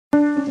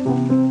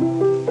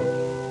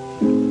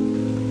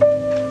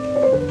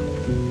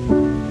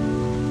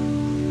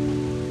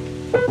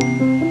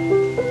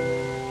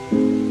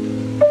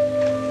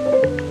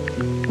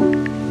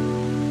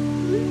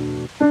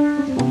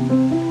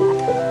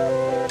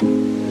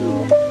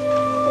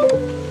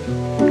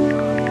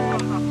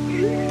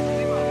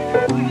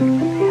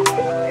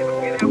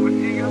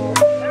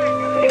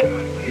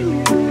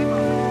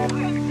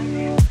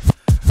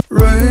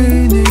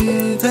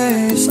Rainy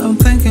days, I'm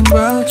thinking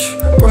about you,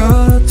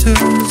 what to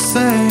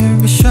say.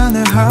 Wish I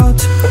knew how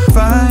to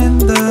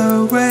find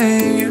the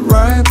way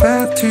right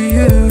back to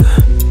you.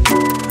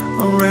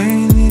 On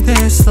rainy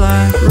days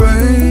like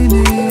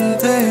rainy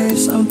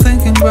days, I'm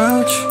thinking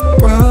about you,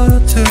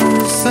 what to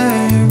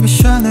say.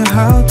 Wish I knew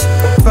how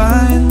to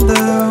find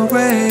the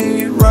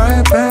way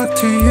right back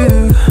to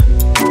you.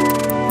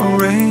 On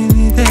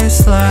rainy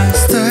days like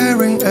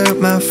staring at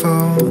my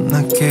phone,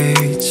 I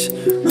gauge,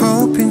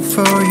 hoping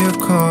for your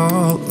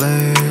call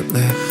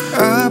lately.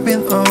 I've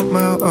been on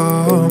my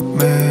own,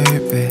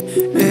 maybe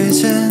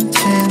이젠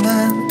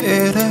지난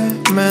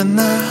일을 맨날.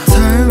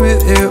 Time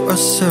with you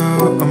was so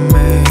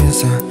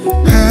amazing.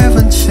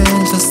 Haven't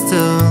changed, I'm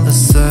still the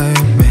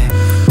same me.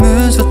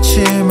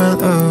 늦었지만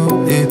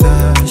우리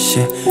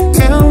다시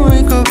Can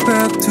we go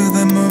back to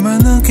the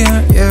moment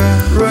again? Yeah,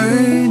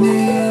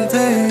 rainy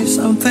days,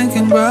 I'm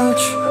thinking about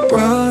you,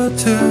 what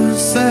to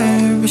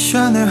say. Wish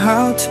I knew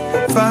how to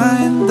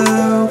find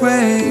the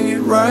way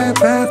right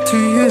back to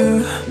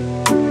you.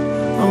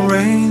 On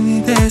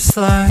rainy days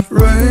like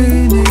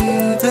rainy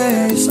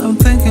days, I'm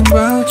thinking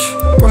about you,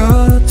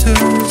 what to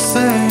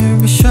say.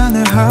 Wish I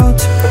knew how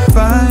to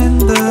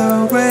find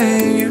the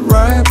way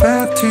right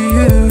back to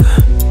you.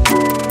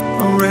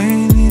 On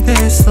rainy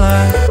days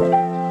like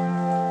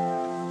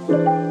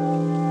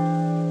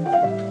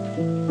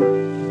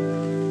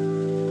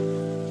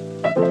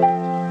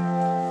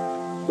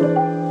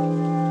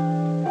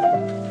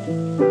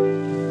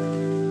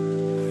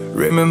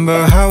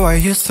Remember how I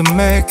used to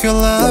make you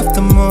laugh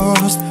the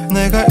most.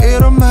 내가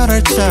이런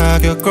말할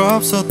자격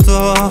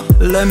없어도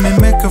Let me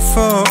make up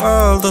for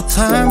all the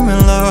time we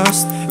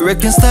lost. We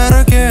can start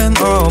again,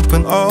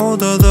 open all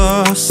the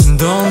doors.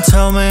 Don't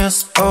tell me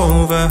it's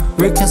over,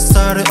 we can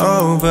start it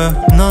over.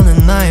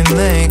 너는 나의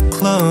내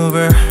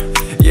clover.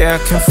 Yeah, I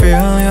can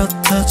feel your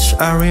touch,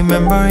 I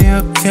remember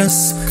your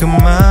kiss. 그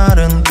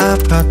말은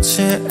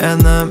아팠지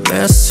and I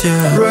miss you.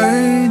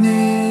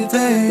 Rainy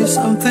days,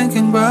 I'm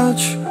thinking about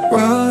you,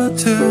 what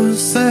to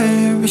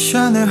say. Wish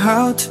I knew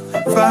how to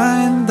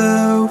find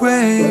the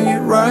way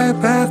right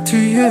back to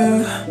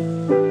you.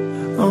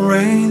 On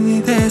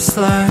rainy days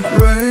like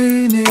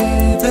rainy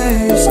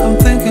days, I'm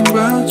thinking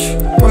about you,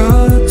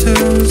 what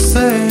to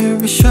say.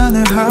 Wish I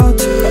knew how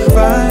to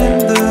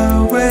find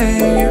the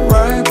way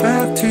right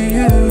back to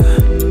you.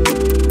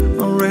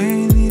 On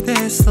rainy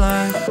days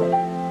like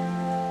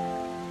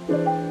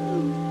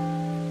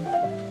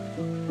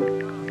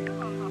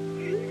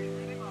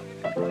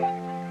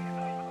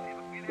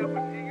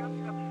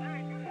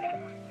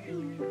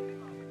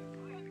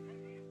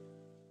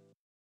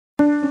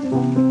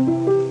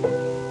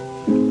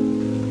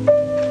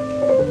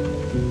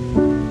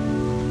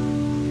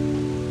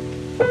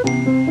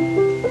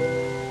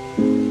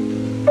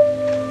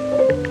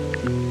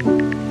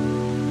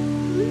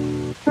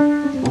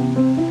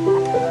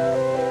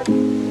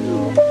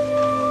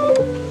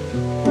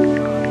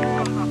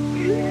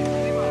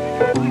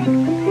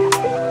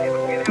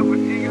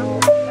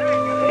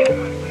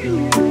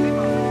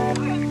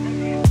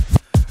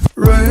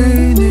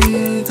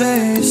rainy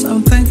days,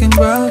 I'm thinking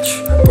about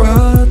you,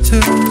 what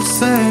to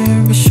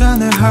say. Wish I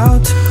knew how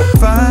to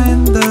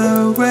find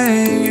the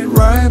way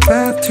right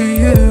back to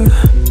you.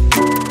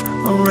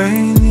 On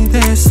rainy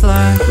days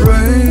like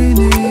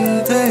rainy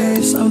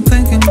days, I'm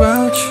thinking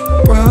about you,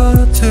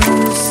 what to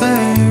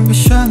say.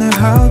 Wish I knew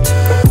how to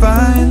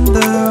find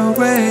the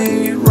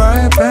way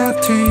right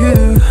back to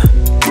you.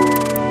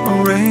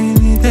 On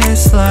rainy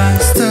days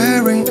like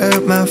staring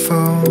at my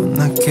phone,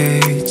 I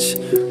gauge,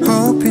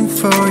 hoping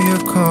for your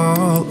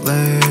call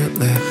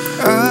lately.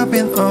 I've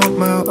been on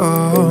my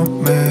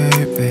own,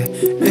 maybe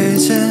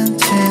이젠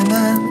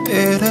지난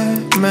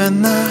일을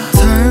맨날.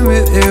 Time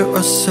with you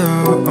was so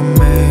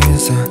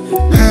amazing.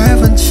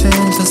 Haven't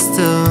changed, I'm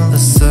still the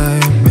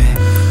same me.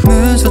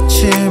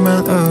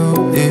 늦었지만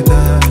우리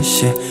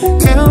다시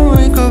Can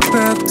we go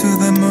back to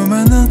the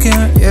moment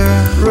again?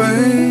 Yeah,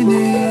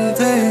 rainy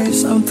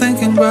days, I'm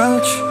thinking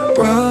about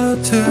you,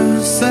 what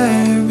to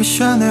say. Wish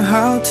I knew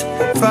how to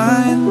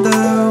find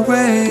the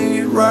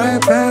way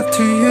right back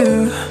to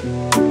you.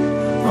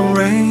 On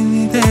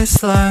rainy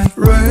days like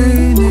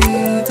rainy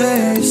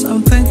days,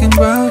 I'm thinking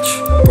about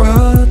you,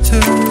 what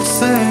to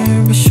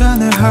say. Wish I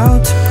knew how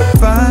to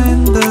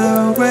find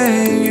the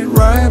way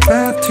right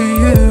back to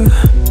you.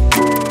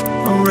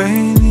 On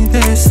rainy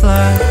days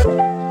like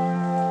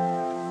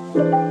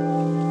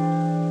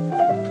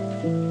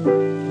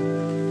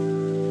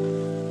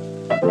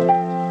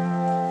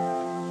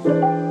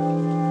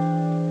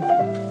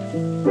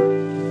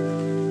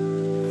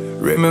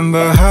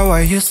Remember how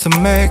I used to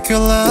make you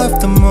laugh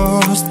the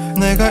most.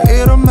 내가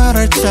이런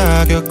말할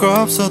자격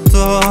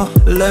없어도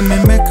Let me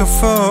make up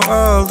for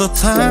all the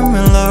time we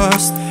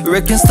lost. We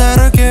can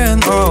start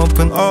again,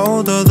 open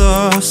all the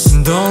doors.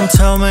 Don't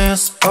tell me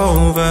it's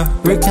over,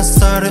 we can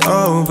start it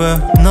over.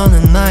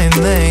 너는 나의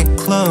nail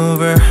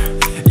clover.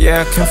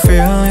 Yeah, I can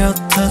feel your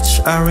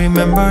touch, I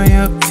remember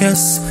your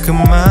kiss. 그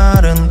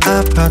말은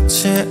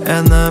아팠지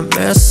and I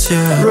miss you.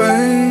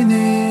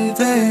 Rainy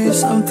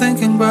days, I'm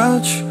thinking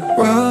about you.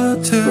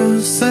 What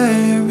to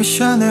say, wish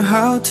I knew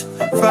how to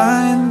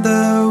find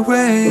the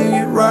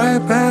way right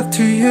back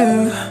to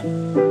you.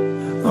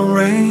 On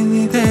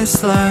rainy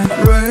days like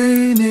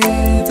rainy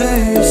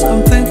days,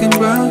 I'm thinking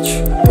about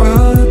you.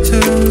 What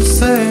to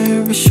say,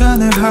 wish I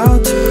knew how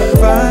to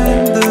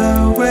find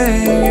the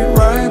way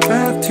right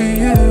back to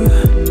you.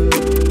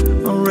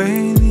 On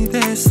rainy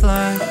days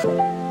like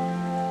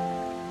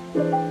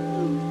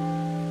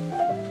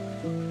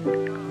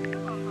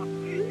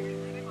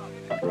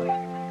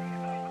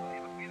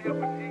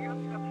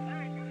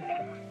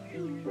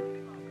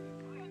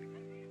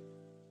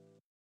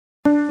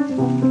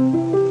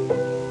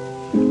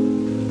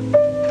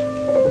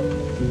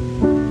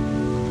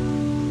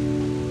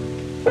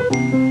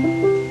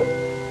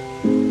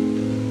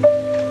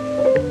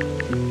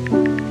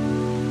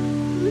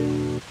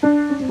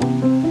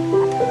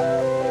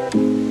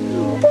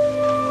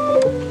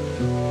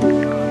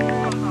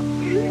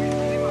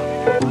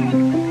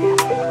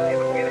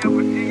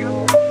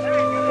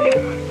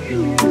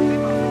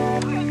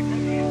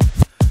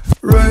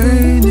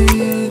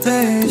rainy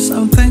days,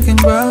 I'm thinking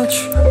about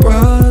you.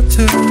 What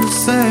to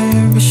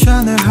say, wish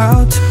I knew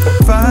how to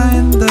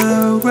find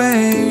the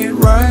way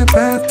right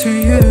back to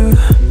you.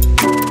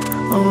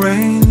 On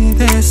rainy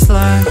days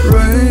like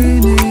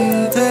rainy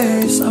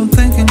days, I'm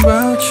thinking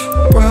about you.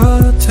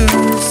 What to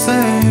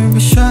say,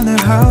 wish I knew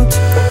how to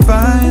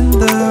find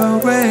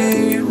the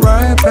way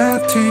right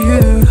back to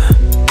you.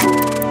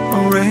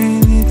 On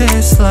rainy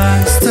days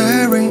like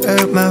staring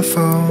at my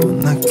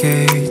phone, I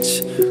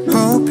gauge,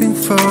 hoping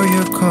for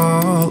your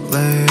call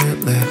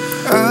lately.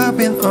 I've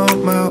been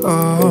on my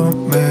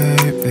own,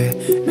 maybe.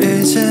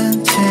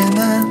 이젠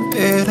지난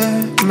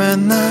일에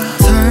맨날.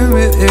 Time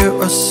with you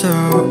was so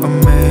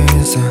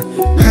amazing.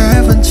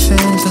 Haven't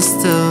changed, I'm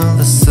still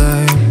the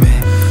same me.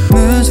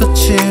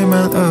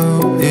 늦었지만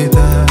우리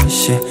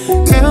다시.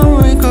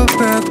 Can we go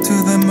back to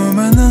the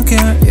moment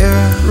again?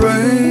 Yeah,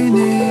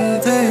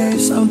 rainy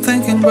days, I'm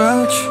thinking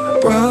about you.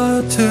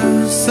 What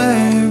to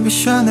say,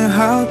 wish I knew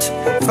how to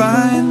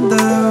find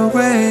the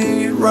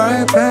way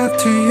right back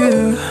to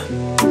you.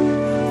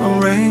 On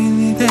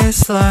rainy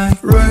days like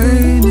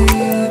rainy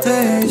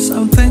days,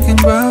 I'm thinking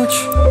about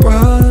you.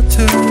 What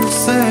to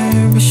say,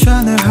 wish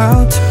I knew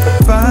how to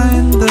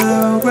find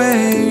the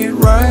way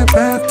right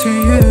back to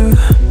you.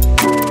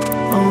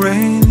 On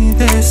rainy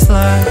days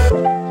like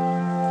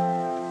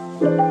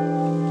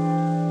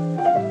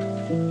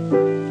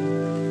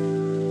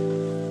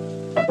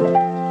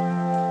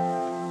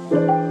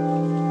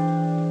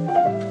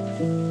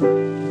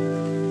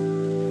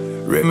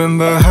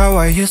Remember how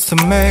I used to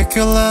make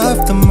you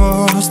laugh the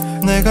most.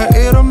 내가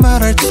이런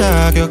말할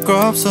자격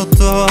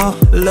없어도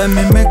Let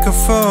me make up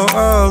for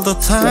all the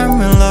time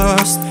we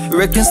lost.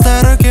 We can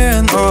start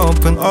again,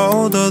 open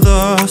all the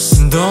doors.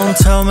 Don't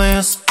tell me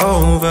it's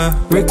over,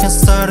 we can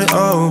start it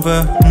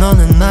over.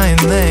 너는 나의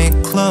nail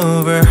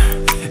clover.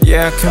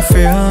 Yeah, I can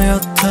feel your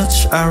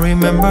touch, I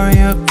remember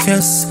your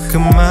kiss. 그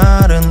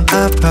말은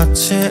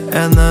아팠지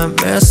and I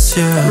miss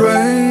you.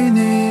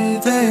 Rainy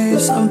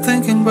days, I'm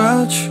thinking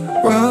about you.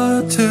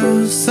 What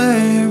to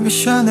say,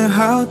 wish I knew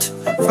how to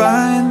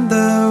find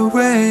the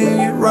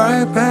way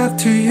right back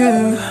to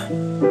you.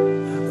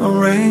 On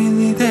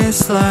rainy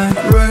days like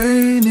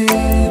rainy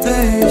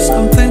days,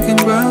 I'm thinking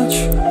about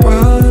you.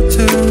 What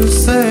to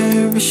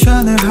say, wish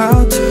I knew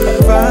how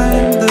to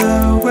find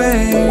the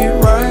way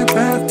right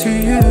back to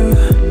you.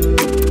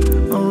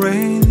 On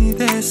rainy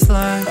days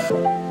like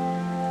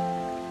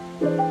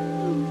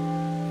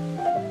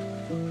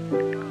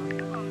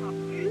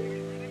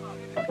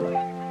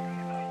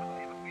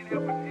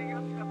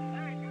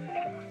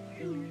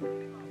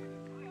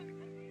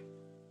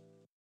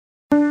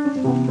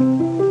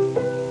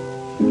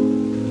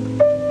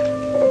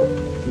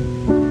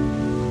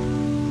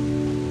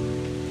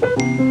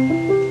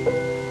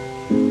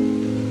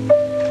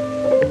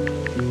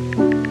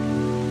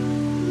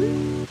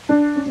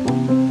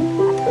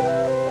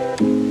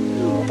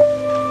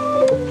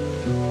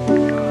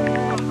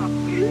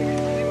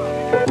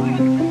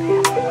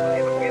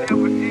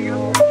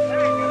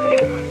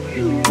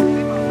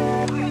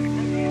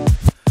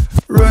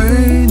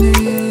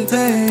rainy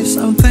days,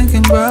 I'm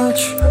thinking about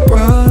you.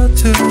 What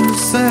to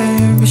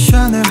say, wish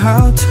I knew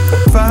how to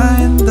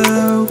find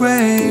the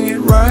way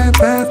right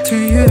back to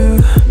you.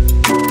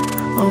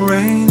 On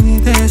rainy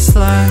days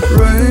like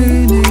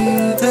rainy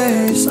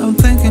days, I'm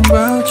thinking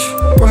about you.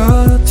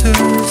 What to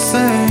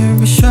say,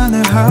 wish I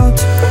knew how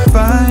to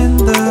find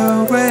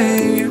the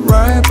way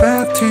right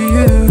back to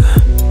you.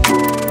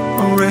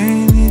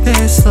 rainy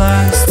days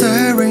like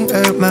staring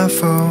at my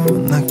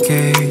phone, I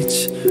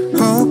gauge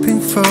hope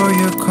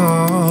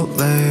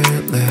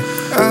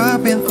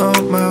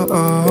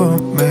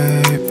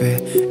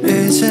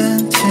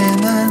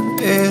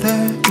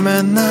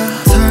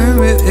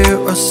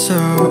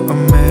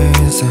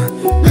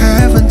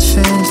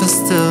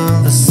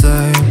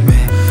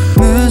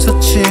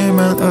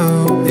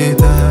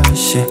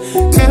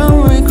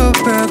Can't we go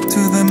back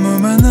to the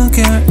moment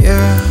again,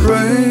 yeah.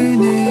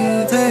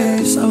 Rainy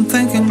days, I'm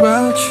thinking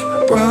about you.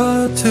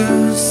 What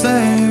to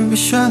say,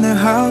 wishing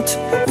how to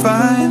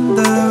find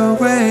the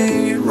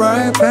way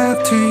right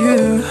back to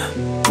you.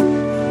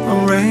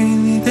 On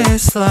rainy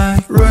days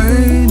like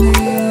rainy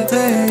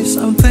days,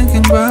 I'm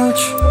thinking about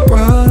you.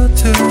 What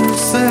to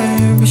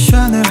say,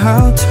 wishing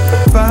how to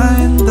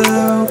find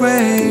the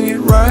way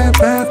right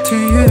back to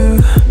you.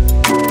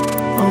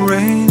 On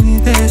rainy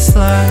days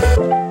like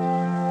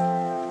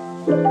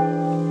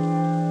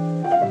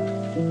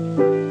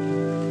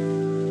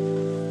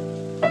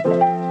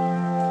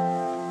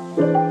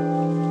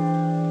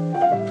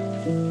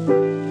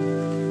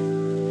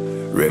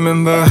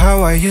Remember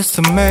how I used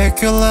to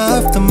make you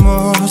laugh the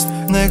most.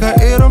 내가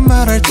이런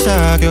말할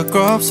자격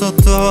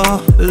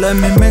없어도 Let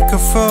me make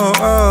up for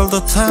all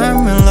the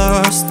time we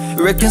lost.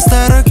 We can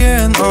start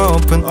again,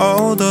 open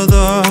all the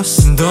doors.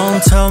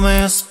 Don't tell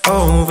me it's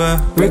over,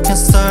 we can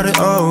start it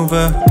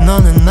over.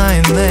 너는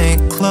나의 내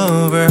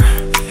clover.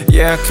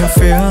 Yeah, I can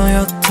feel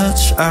your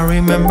touch, I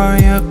remember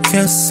your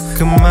kiss.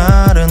 그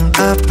말은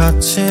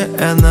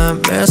아팠지 and I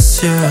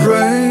miss you.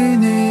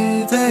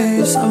 Rainy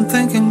days, I'm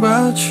thinking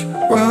about you.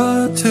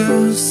 What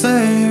to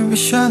say,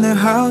 wishing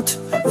how to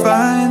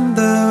find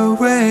the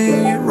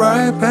way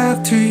right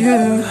back to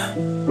you.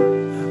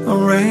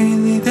 On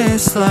rainy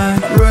days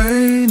like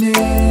rainy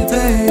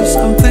days,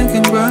 I'm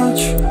thinking about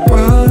you.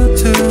 What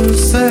to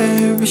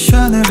say,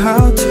 wishing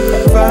how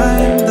to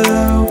find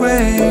the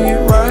way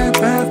right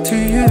back to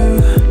you.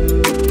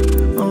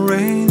 On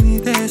rainy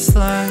days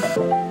like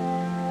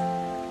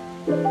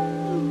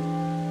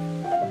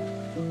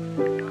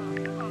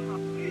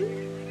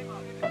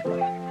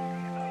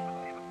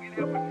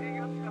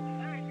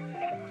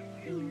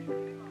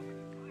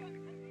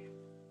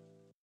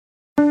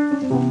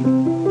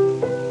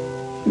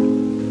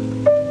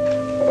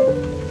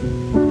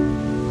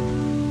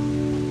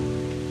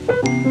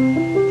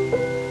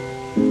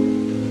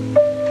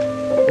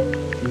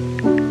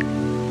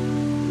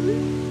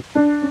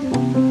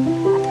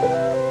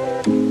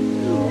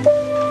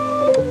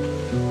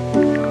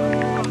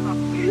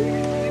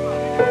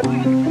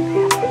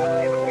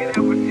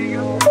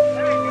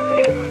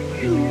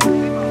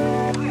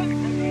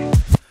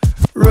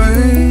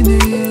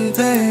rainy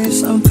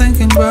days, I'm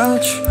thinking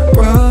about you.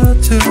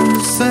 What to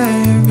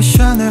say,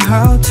 wishing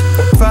how to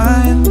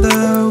find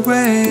the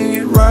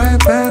way right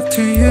back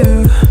to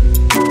you.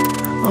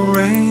 On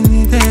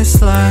rainy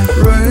days like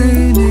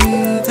rainy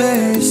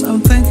days,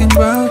 I'm thinking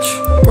about you.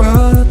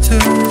 What to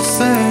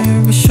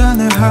say, wishing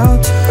how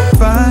to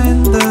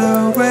find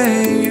the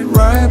way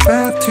right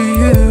back to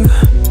you.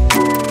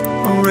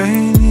 On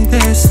rainy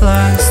days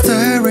like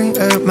staring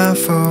at my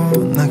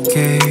phone, I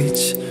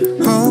gauge,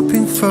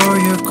 hoping for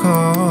your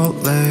call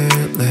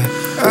lately.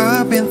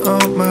 I've been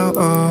on my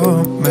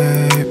own,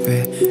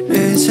 maybe.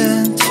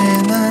 이젠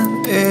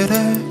지난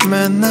일을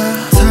맨날.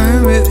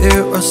 Time with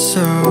you was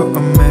so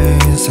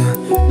amazing.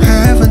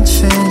 Haven't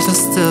changed, I'm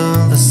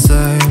still the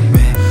same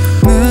me.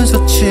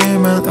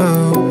 늦었지만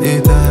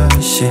우리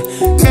다시.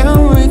 Can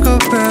we go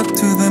back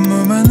to the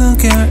moment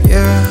again,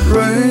 yeah.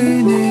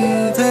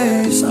 Rainy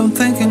days, I'm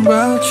thinking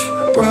about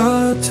you.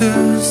 What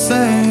to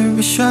say,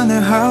 wishing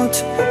how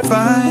to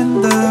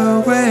find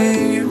the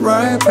way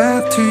right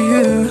back to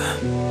you.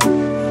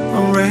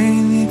 On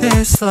rainy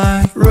days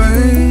like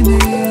rainy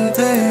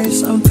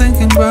days, I'm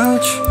thinking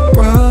about you.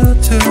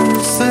 What to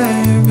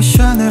say,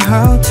 wishing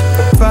how to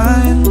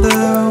find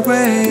the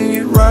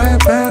way right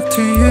back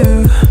to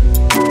you.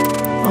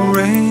 On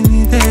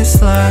rainy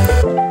days like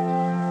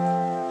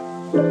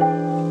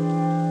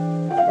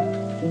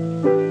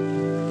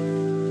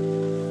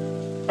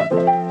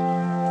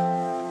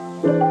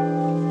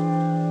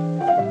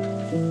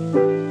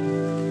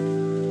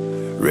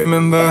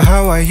Remember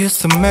how I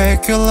used to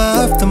make you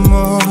laugh the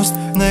most.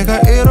 내가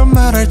이런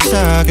말할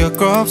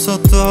자격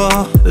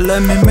없어도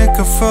Let me make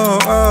up for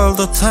all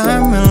the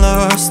time we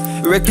lost.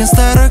 We can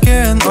start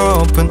again,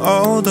 open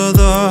all the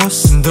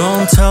doors.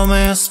 Don't tell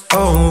me it's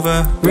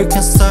over, we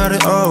can start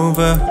it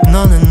over.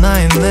 너는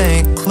나의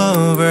내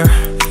clover.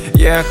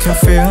 Yeah, I can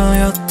feel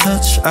your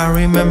touch, I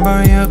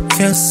remember your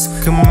kiss.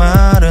 그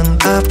말은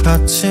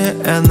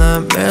아팠지 and I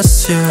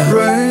miss you.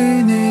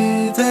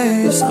 Rainy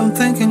days, I'm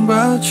thinking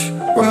about you.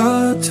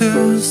 What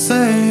to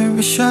say,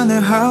 wishing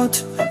how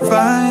to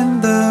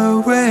find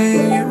the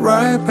way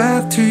right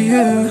back to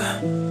you.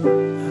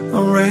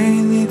 On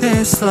rainy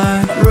days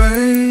like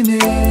rainy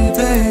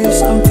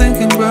days, I'm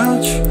thinking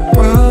about you.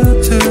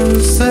 What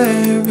to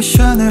say,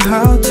 wishing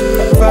how to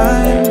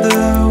find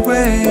the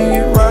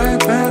way right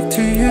back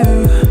to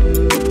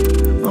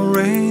you. On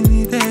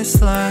rainy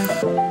days like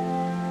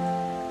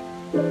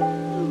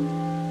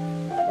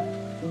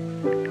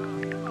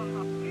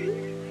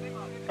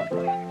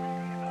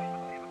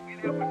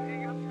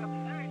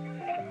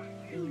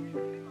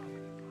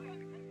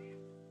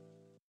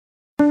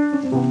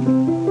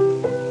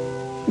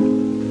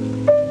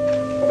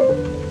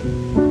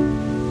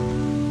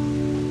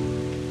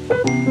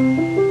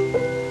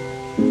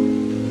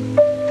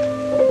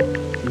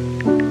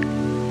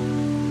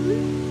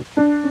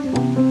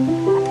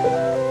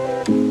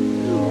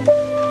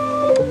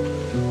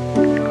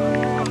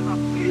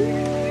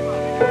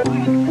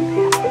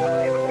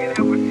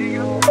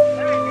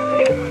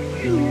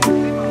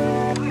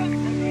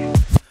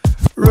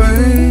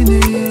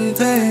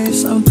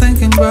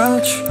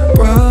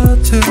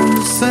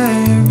to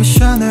say,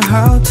 wishing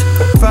out,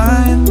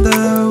 find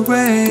the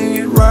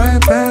way right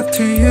back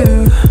to you.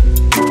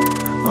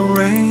 On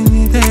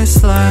rainy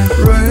days like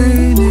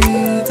rainy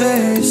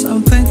days,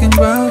 I'm thinking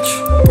about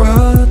you.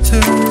 What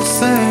to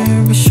say,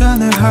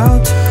 wishing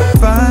out,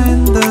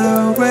 find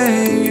the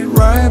way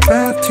right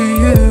back to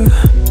you.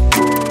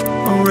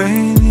 On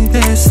rainy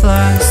days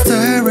like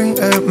staring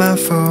at my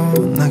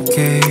phone, a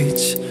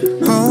cage,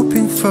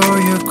 hoping for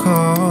your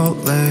call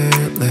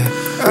lately.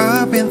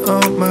 I've been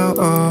on my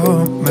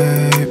own,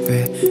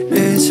 maybe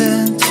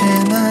이젠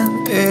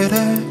지난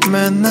일에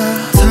맨날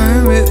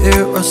Time with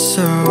you was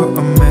so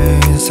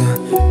amazing.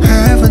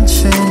 Haven't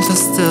changed, I'm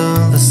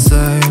still the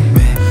same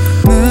me.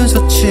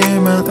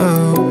 늦었지만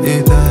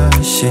우리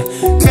다시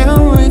Can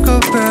we go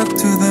back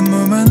to the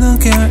moment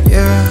again?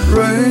 Yeah,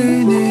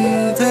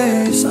 rainy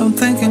days, I'm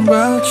thinking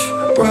about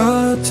you.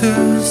 What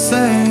to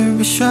say,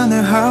 wishing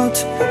out,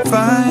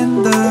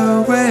 find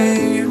the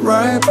way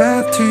right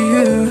back to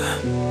you.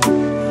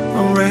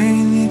 On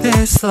rainy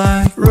days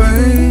like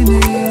rainy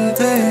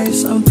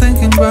days, I'm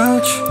thinking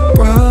about you.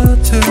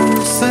 What to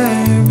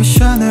say,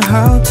 wishing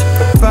out,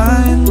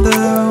 find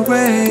the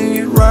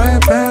way right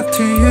back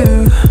to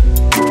you.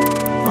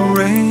 On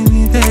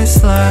rainy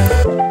days like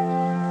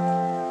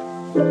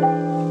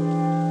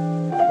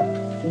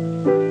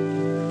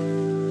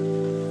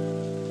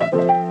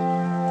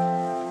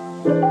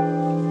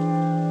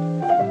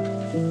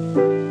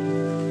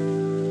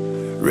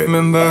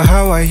Remember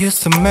how I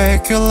used to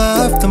make you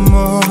laugh the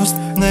most.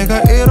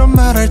 내가 이런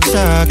말 할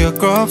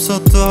자격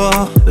없어도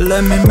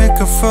Let me make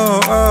up for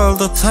all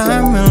the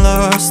time we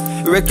lost.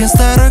 We can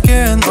start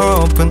again,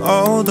 open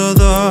all the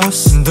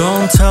doors.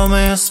 Don't tell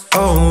me it's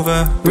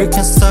over, we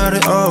can start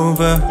it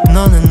over.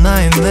 너는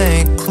나의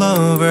late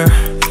clover.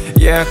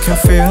 Yeah, I can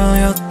feel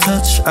your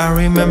touch, I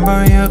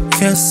remember your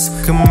kiss.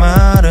 그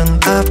말은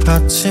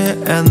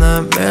아팠지 and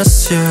I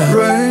miss you.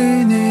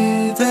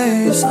 Rainy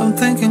days, I'm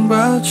thinking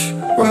about you.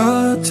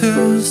 What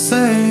to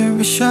say,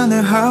 wishing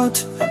out,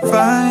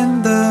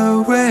 find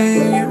the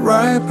way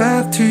right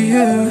back to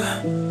you.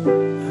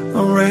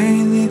 On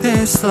rainy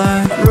days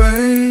like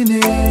rainy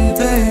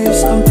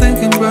days, I'm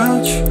thinking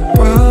about you.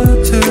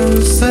 What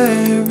to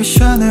say,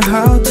 wishing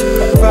out,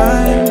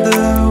 find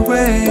the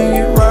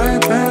way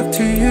right back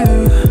to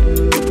you.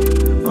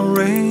 On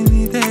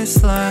rainy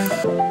days like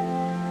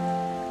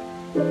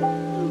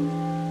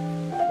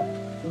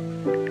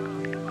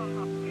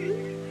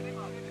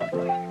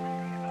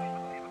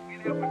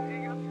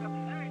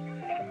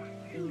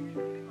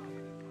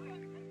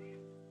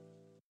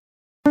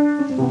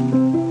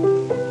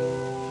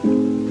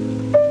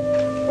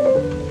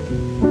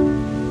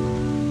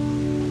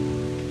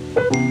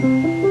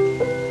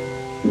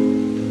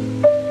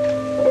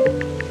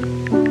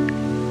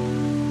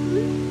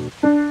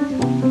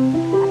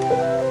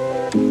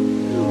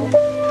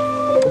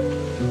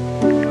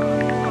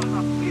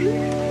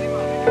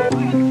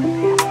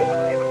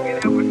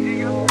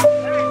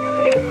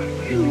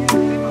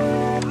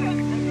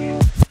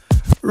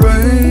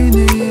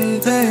rainy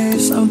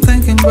days, I'm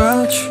thinking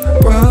about you.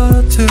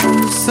 What to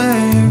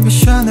say,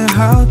 wishing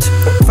out,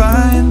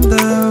 find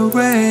the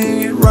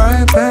way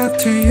right back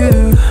to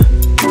you.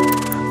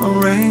 On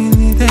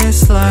rainy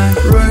days like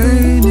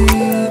rainy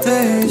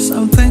days,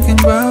 I'm thinking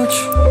about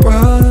you.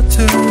 What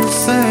to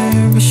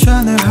say,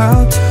 wishing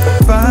out,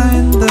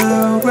 find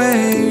the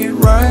way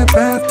right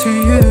back to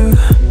you.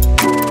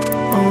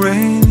 On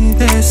rainy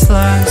days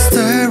like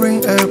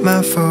staring at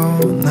my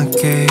phone, a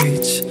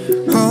cage,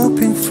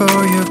 hoping for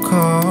your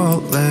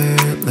call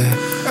lately.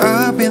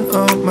 I've been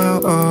on my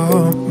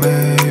own,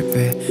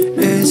 maybe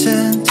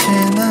이젠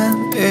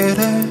지난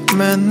일에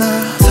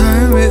맨날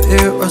Time with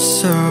you was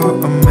so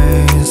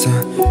amazing.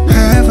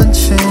 Haven't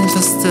changed,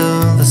 I'm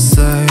still the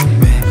same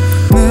me.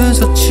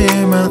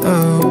 늦었지만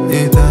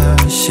우리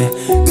다시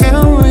Can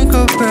we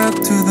go back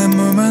to the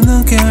moment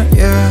again?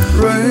 Yeah,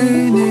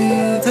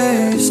 rainy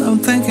days, I'm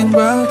thinking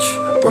about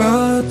you.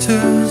 What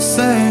to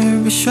say,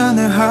 wishing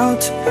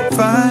out,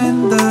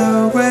 find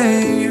the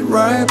way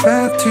right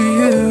back to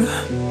you.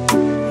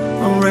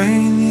 On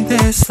rainy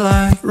days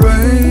like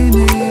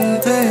rainy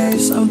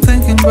days, I'm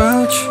thinking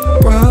about you.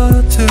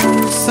 What to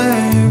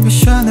say,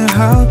 wishing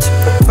out,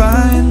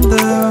 find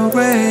the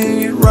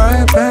way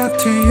right back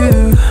to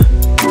you.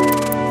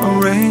 On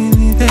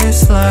rainy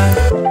days like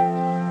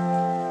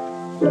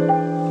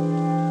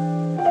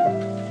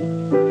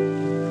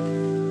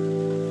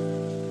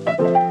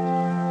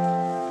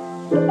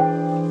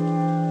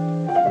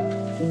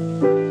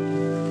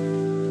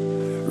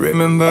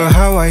Remember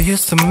how I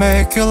used to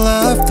make you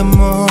laugh the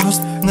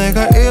most.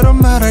 내가 이런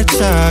말 할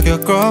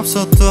자격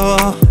없어도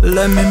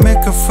Let me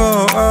make up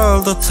for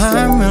all the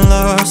time we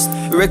lost.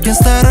 We can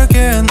start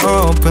again,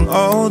 open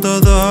all the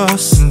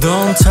doors.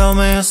 Don't tell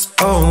me it's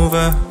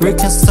over, we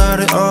can start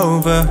it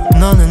over.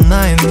 너는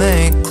나의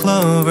late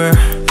clover.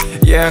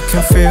 Yeah, I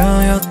can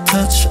feel your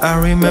touch, I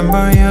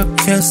remember your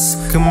kiss.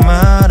 그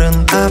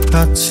말은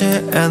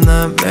아팠지 and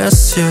I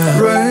miss you.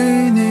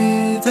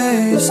 Rainy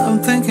days, I'm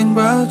thinking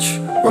about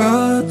you.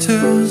 What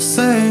to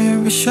say,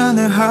 wishing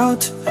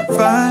out,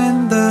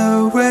 find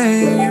the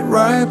way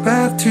right right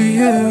back to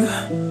you.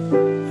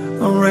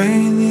 On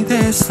rainy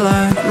days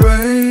like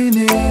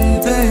rainy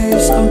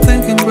days, I'm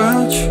thinking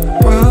about you.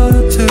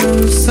 What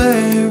to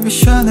say,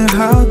 wish I knew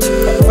how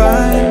to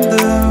find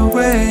the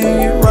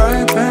way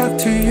right back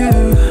to you.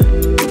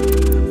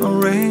 On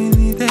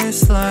rainy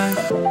days like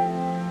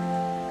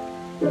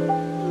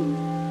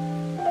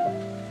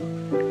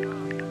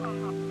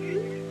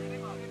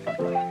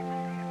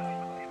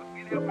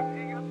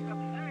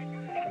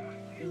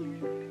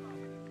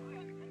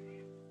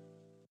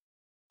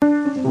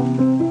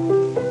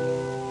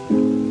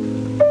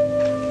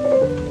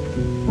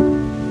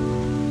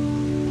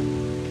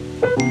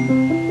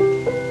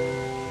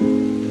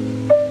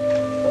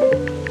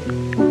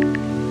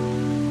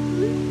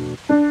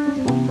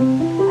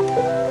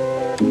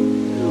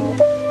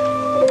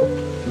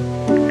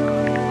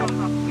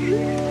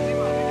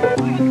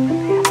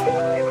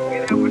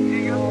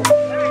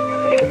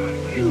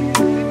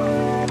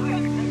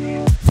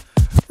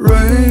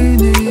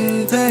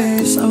rainy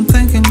days, I'm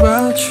thinking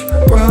about you.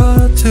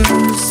 What to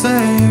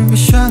say,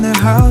 wish I knew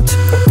how to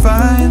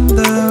find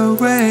the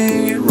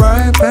way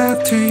right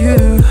back to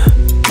you.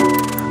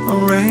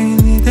 On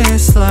rainy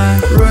days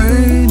like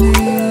rainy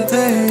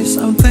days,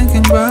 I'm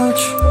thinking about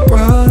you.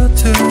 What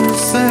to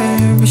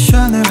say, wish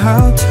I knew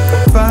how to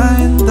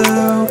find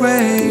the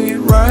way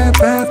right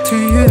back to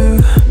you.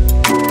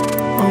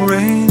 On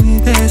rainy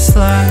days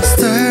like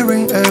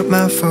staring at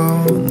my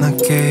phone, I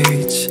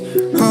gauge,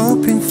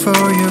 hoping for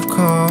your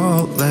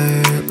call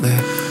lately.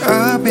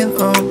 I've been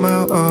on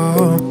my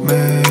own,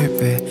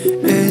 maybe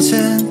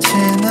이젠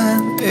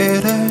지난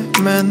일을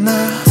만나.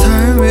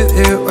 Time with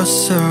you was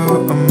so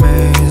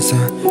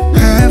amazing.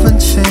 Haven't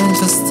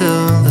changed, I'm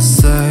still the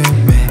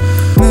same me.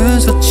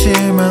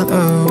 늦었지만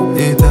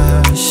우리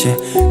다시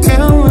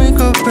Can we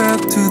go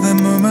back to the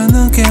moment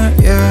again?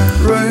 Yeah,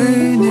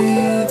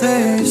 rainy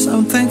days,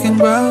 I'm thinking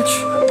about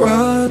you.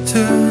 What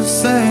to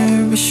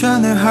say, wish I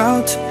knew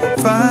how to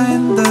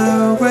find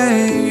the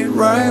way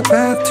right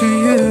back to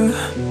you.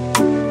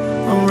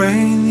 On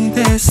rainy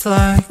days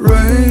like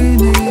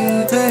rainy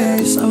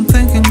days, I'm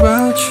thinking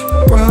about you.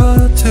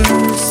 What to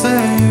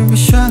say,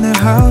 wish I knew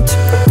how to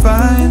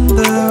find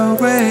the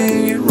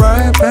way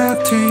right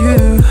back to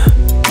you.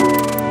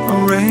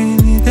 On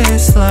rainy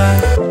days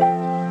like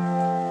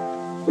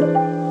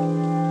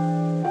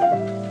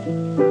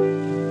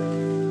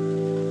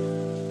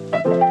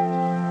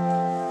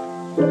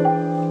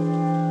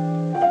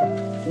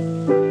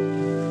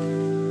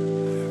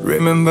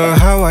Remember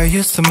how I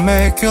used to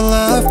make you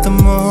laugh the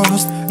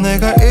most.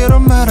 내가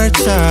이런 말할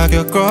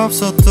자격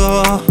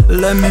없어도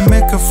Let me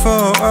make up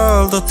for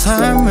all the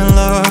time we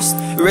lost.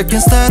 We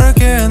can start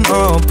again,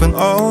 open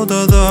all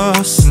the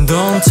doors.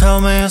 Don't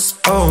tell me it's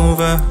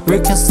over, we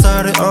can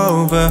start it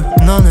over.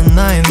 너는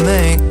나의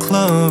내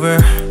clover.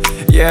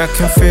 Yeah, I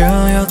can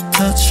feel your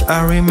touch,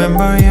 I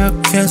remember your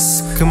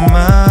kiss. 그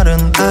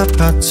말은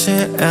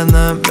아팠지 and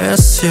I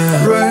miss you.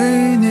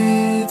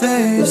 Rainy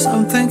days,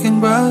 I'm thinking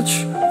about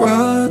you.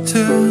 What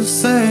to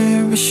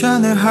say, wish I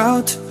knew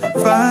how to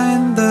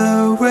find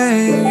the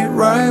way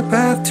right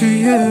back to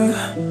you.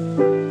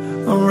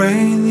 On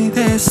rainy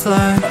days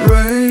like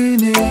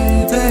rainy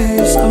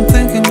days, I'm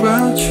thinking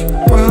about you.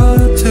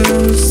 What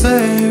to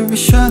say,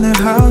 wish I knew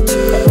how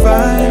to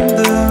find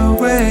the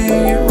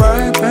way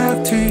right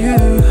back to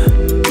you.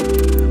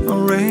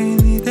 On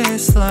rainy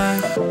days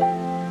like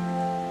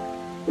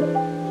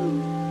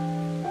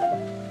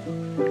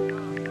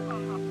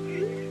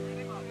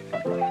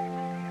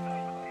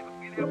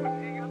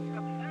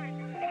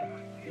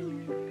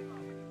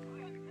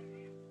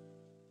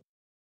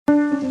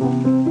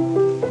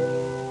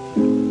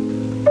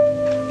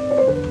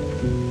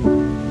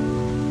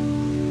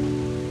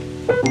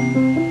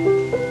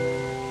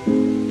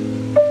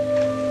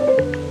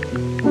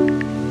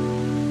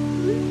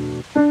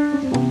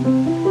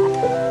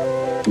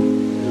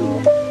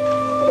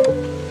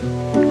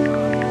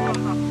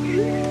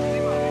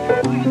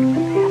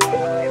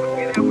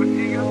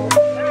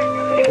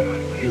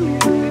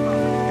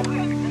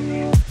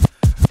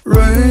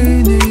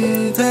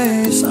rainy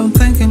days, I'm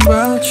thinking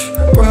about you.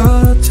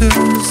 What to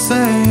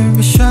say,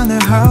 wish I knew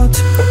how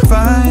to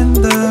find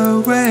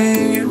the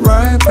way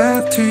right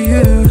back to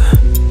you.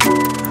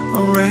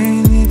 On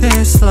rainy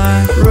days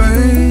like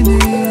rainy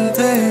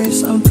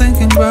days, I'm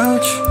thinking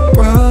about you.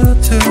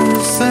 What to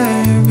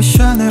say, wish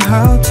I knew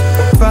how to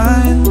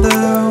find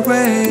the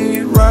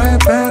way right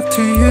back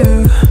to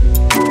you.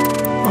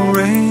 On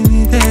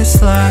rainy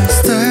days like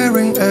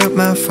staring at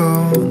my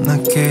phone, I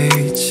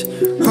gauge,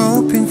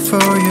 hoping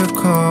for your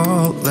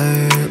call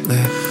lately.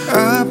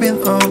 I've been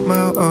on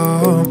my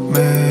own,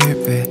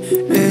 maybe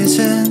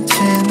이젠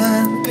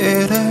지난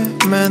일을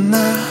만나.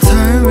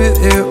 Time with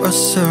you was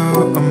so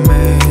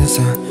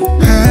amazing.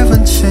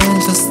 Haven't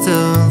changed, I'm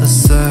still the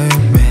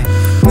same me.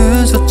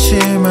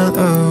 늦었지만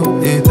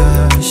우리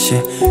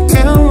다시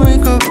Can we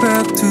go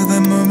back to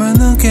the moment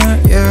again?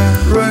 Yeah,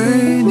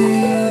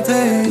 rainy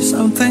days,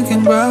 I'm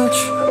thinking about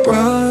you.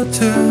 What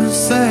to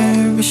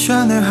say, wish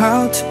I knew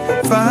how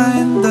to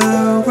find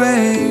the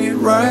way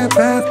right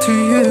back to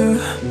you.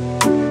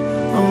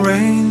 On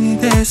rainy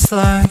days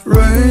like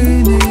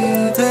rainy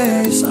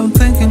days. I'm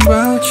thinking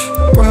about you,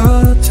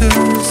 what to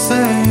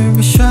say.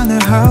 Wish I knew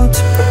how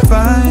to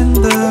find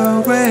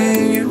the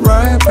way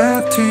right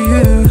back to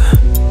you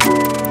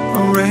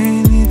on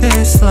rainy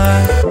days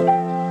like.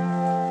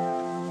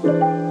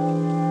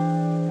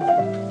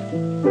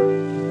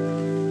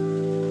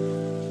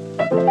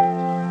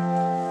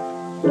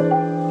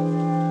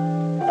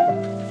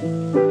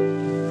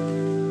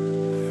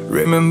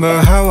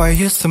 Remember how I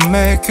used to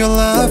make you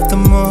laugh the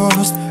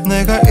most.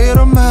 내가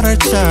이런 말 할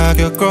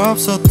자격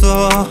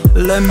없어도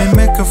Let me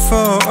make up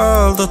for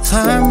all the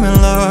time we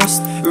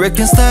lost. We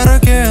can start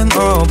again,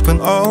 open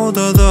all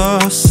the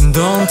doors.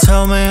 Don't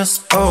tell me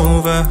it's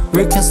over,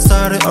 we can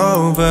start it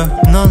over.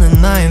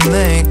 너는 나의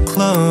nail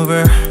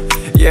clover.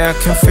 Yeah,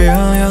 I can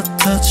feel your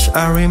touch,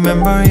 I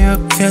remember your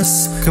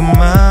kiss. 그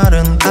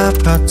말은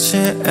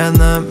아팠지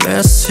and I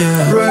miss you.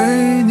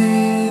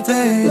 Rainy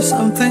days,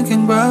 I'm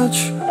thinking about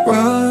you,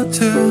 what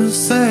to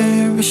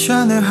say. Wish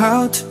I knew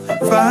how to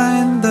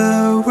find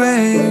the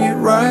way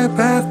right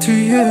back to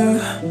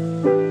you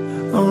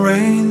on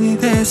rainy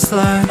days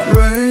like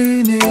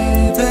rainy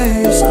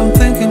days. I'm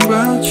thinking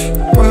about you,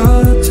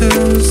 what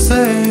to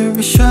say.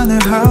 Wish I knew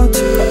how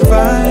to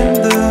find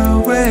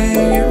the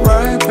way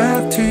right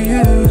back to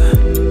you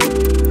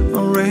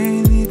on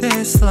rainy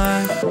days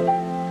like.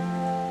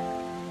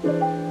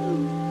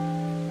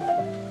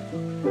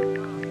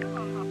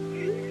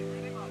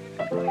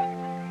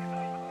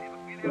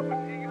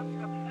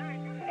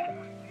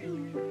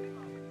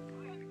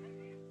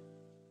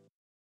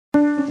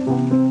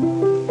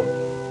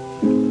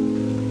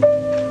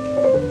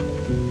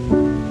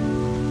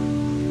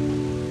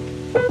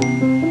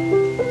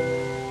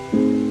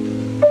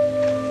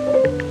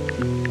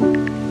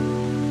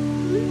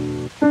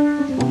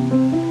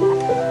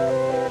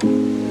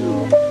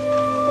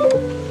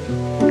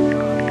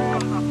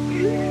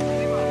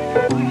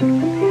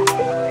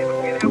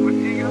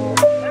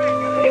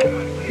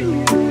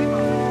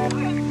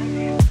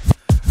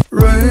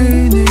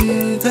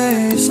 Rainy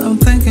days, I'm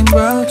thinking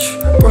about you,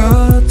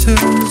 what to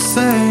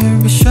say.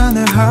 Wish I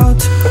knew how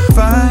to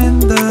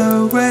find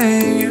the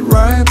way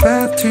right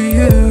back to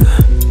you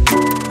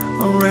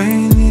on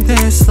rainy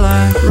days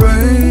like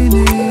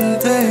rainy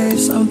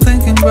days. I'm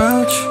thinking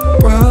about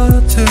you,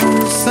 what to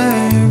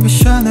say.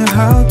 Wish I knew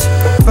how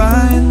to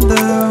find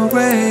the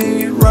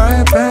way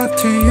right back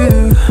to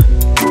you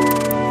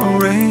on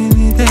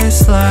rainy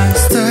days like.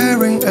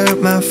 Staring at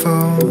my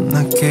phone,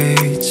 I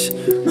gauge,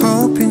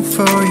 hoping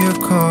for your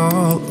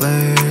call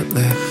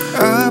lately.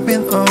 I've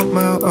been on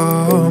my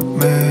own,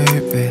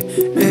 maybe.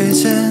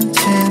 이젠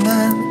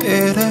지난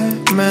일에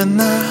맨날.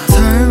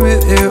 Time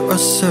with you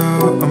was so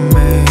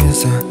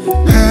amazing.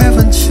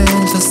 Haven't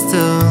changed, I'm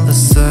still the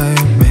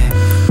same me.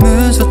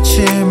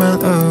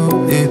 늦었지만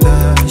우리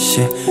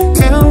다시.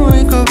 Can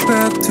we go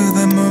back to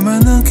the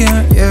moment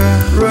again? Yeah,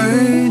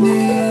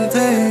 rainy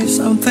days,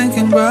 I'm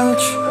thinking about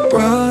you,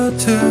 what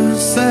to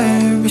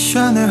say. Wish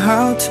I knew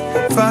how to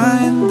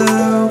find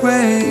the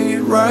way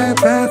right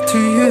back to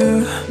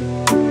you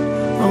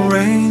on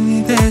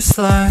rainy days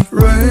like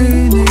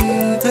rainy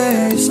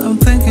days. I'm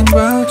thinking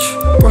about you,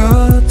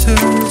 what to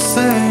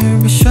say.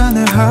 Wish I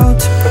knew how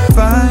to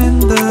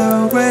find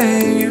the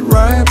way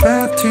right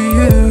back to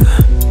you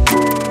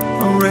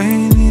on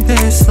rainy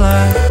days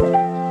like.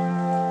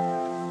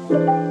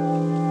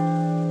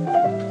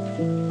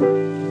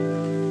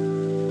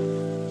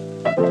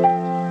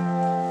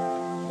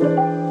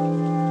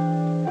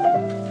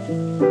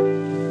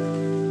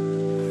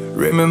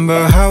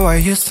 Remember how I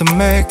used to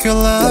make you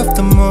laugh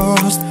the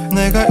most.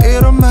 내가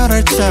이런 말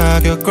할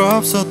자격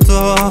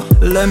없어도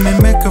Let me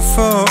make up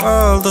for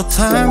all the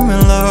time we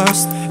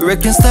lost. We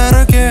can start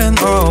again,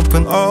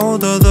 open all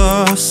the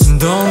doors.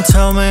 Don't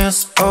tell me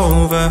it's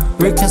over,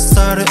 we can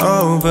start it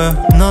over.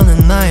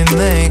 너는 나의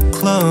nail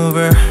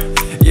clover.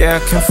 Yeah, I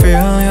can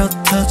feel your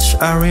touch,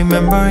 I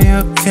remember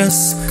your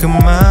kiss. 그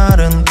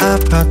말은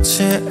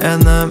아팠지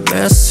and I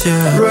miss you.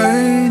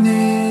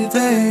 Rainy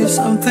days,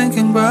 I'm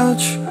thinking about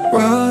you,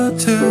 what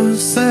to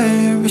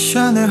say. Wish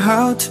I knew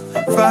how to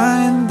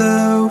find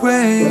the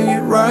way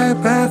right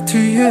back to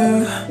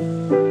you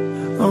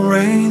on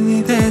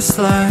rainy days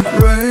like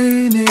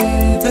rainy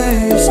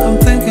days. I'm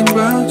thinking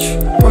about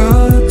you,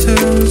 what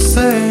to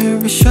say.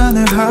 Wish I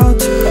knew how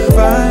to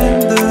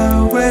find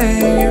the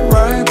way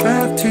right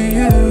back to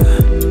you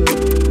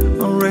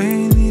on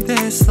rainy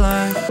days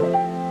like.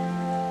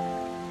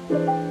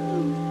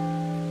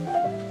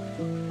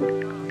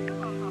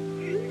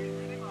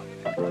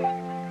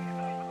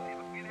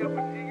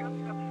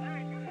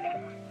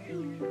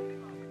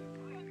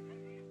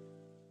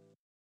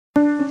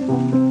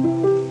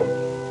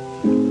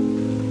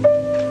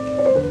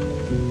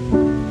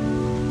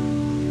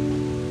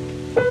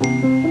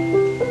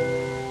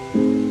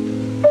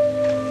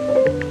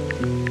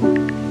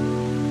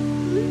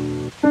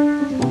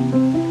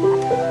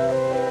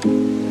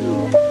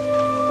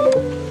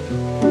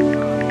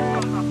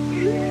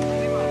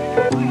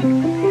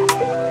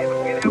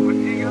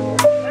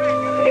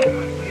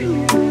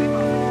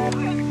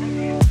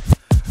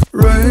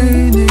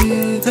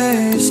 Rainy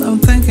days, I'm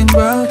thinking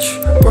about about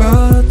you,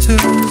 what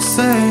to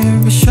say.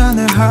 Wishing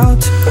how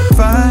to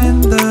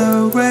find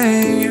the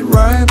way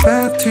right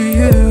back to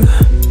you.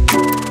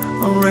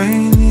 On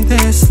rainy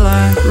days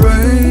like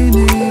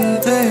rainy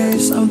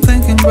days, I'm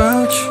thinking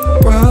about you,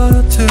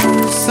 what to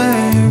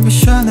say.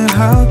 Wishing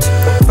how to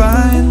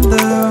find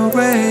the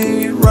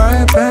way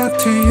right back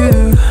to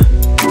you.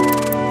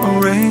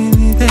 On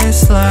rainy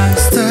days like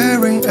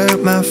staring at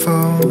my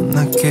phone,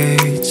 I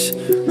gauge,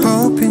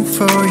 hoping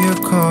for your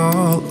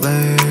call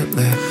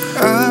lately.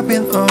 I've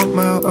been on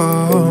my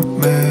own,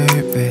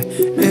 maybe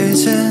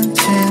이젠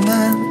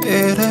지난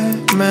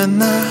일을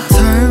만나.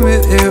 Time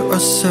with you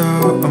was so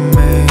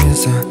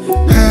amazing.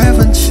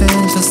 Haven't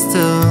changed, I'm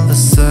still the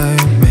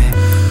same me.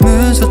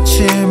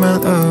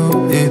 늦었지만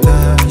우리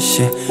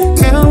다시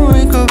Can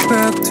we go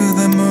back to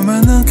the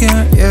moment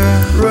again?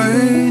 Yeah,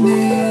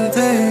 rainy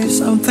days,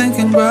 I'm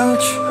thinking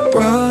about you,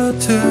 what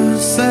to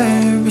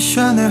say.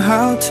 Wishing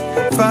how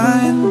to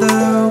find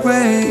the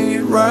way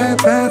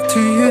right back to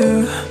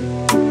you.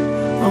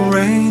 On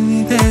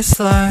rainy days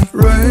like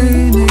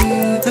rainy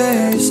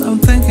days, I'm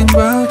thinking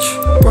about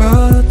you,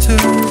 what to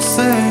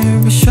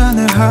say.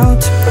 Wishing how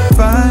to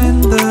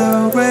find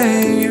the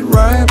way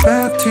right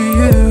back to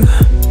you.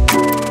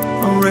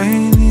 On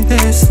rainy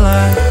days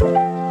like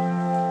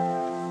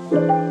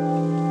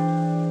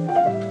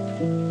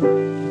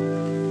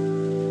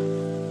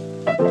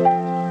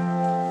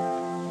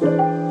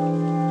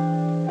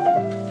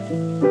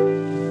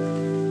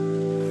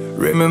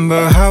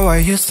Remember how I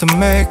used to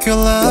make you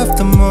laugh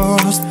the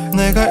most.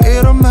 내가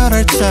이런 말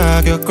할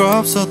자격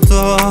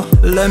없어도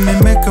Let me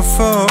make up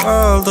for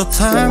all the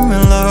time we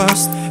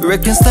lost. We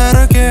can start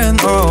again,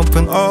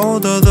 open all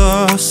the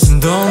doors.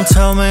 Don't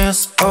tell me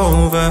it's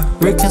over,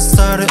 we can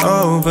start it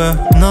over.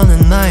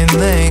 너는 나의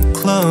nail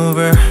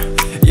clover.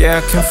 Yeah,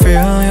 I can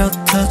feel your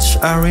touch,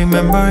 I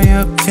remember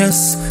your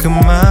kiss. 그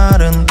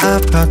말은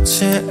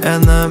아팠지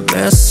and I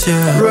miss you.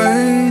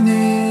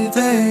 Rainy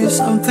days,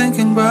 I'm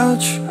thinking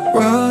about you,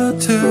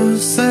 what to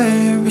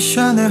say.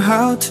 Wishing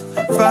how to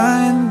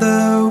find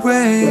the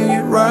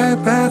way right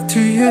back to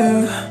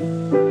you.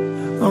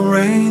 On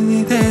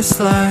rainy days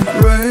like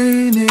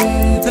rainy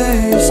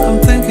days, I'm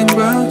thinking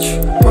about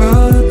you,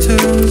 what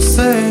to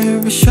say.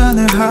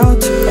 Wishing how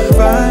to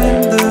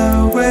find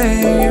the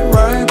way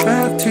right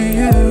back to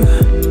you.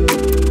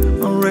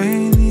 On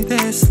rainy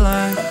days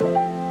like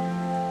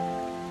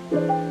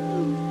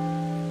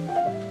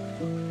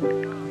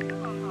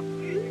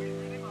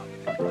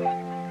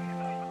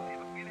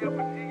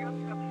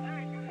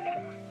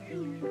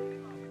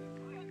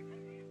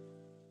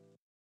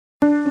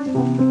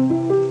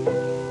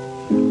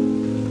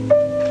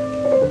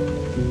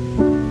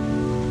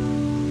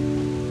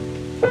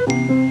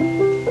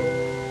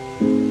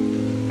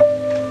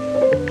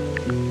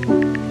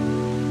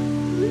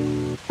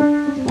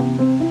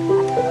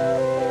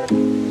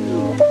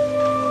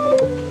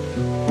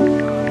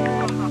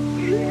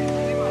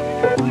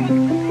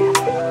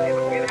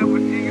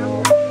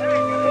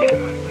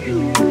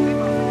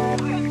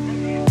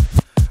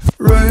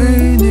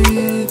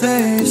rainy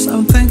days,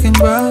 I'm thinking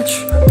about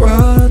you,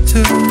 what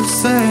to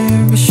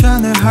say.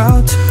 Wishing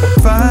how to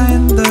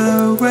find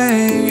the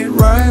way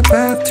right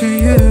back to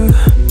you.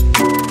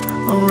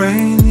 On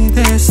rainy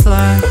days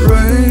like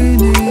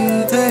rainy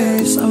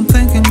days, I'm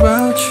thinking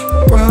about you,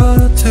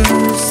 what to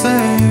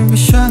say.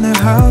 Wishing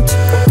how to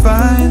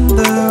find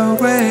the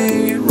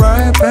way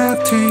right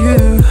back to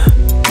you.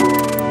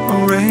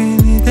 On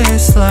rainy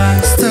days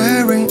like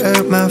staring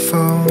at my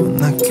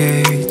phone, I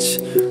gauge,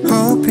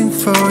 hoping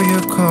for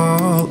your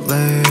call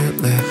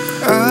lately.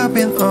 I've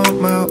been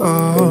on my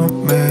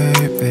own,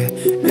 maybe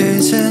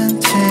이젠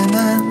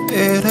지난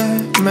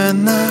일을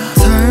만나.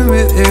 Time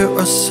with you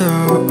was so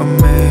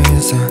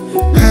amazing.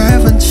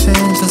 Haven't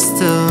changed, I'm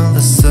still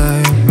the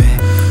same me.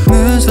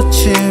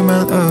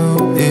 늦었지만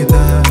우리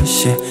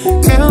다시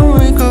Can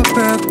we go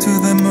back to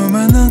the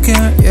moment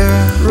again?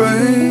 Yeah,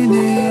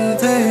 rainy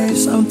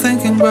days, I'm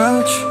thinking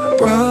about you,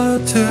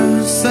 what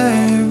to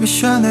say.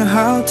 Wishing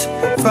how to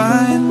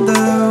find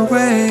the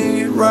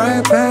way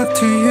right back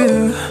to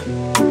you.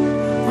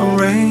 On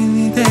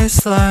rainy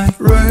days like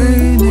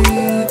rainy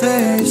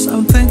days,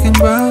 I'm thinking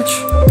about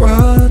you,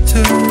 what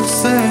to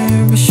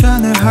say.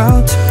 Wishing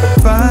how to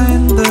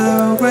find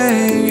the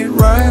way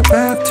right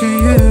back to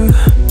you.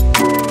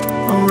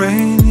 On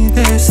rainy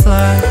days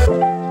like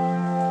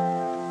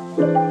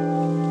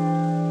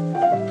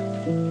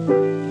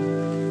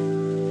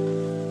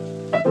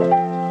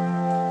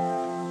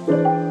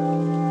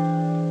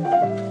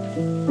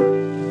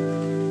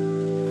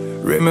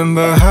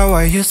Remember how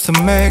I used to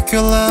make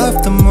you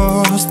laugh the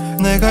most.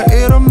 내가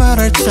이런 말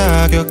할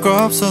자격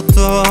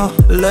없어도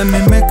Let me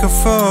make up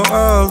for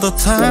all the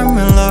time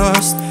we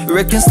lost.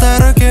 We can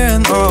start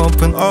again,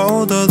 open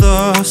all the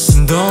doors.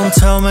 Don't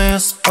tell me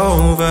it's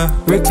over,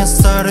 we can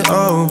start it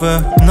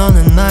over.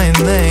 너는 나의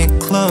nail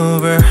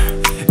clover.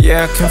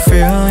 Yeah, I can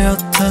feel your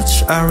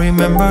touch, I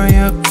remember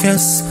your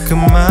kiss. 그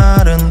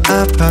말은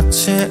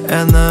아팠지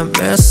and I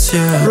miss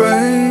you.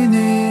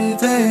 Rainy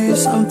days,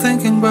 days I'm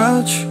thinking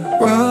about you.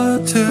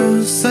 What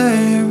to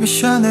say,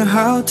 wishing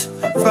how to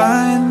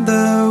find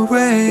the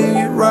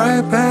way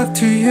right back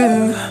to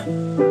you.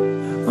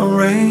 On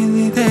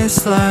rainy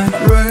days like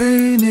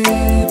rainy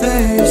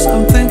days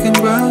I'm thinking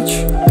about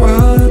you.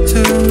 What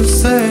to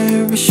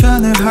say,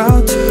 wishing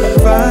how to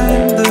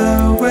find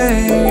the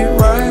way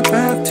right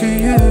back to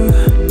you.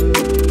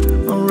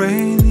 On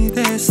rainy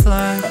days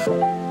like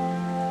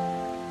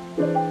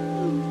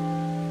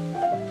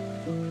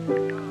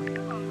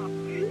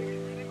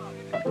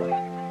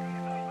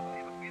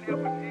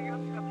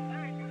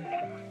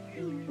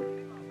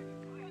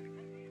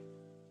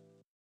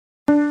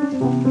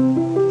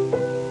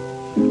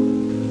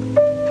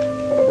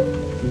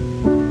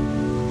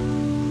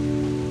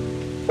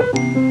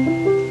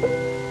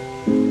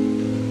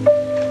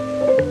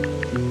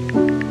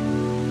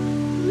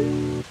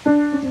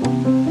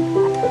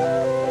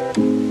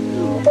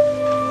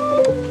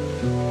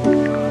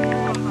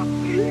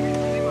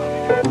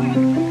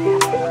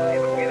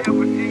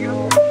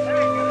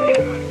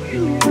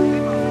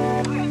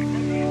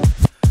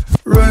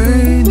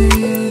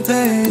rainy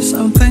days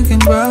I'm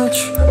thinking about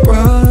you.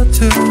 What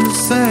to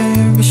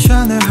say,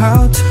 wishing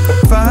how to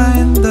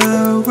find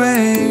the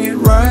way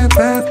right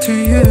back to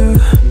you.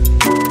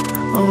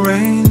 On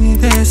rainy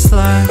days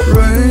like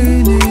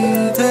rainy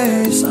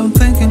days I'm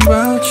thinking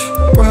about you.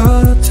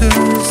 What to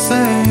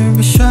say,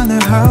 wishing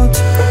how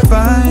to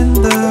find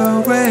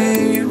the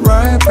way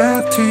right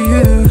back to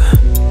you.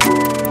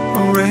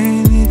 On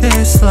rainy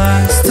days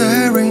like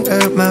staring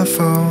at my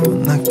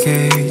phone, I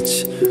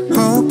gauge,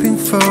 hoping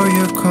for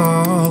your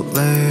call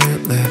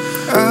lately.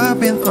 I've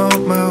been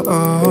on my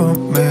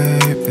own,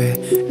 maybe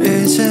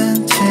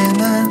이젠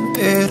지난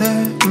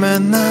일을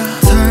만나.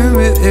 Time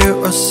with you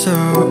was so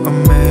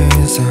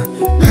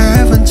amazing.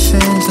 Haven't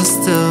changed, I'm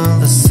still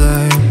the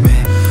same me.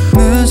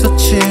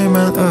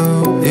 늦었지만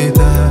우리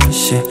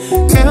다시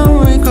Can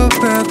we go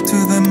back to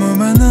the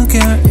moment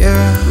again,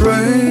 yeah.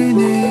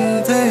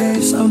 Rainy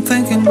days I'm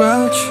thinking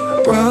about you.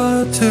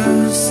 What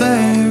to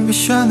say,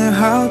 wishing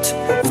how to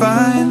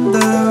find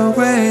the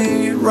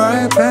way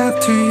right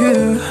back to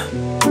you.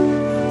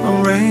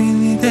 On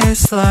rainy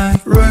days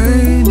like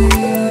rainy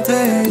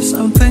days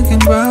I'm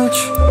thinking about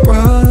you.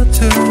 What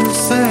to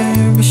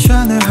say,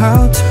 wishing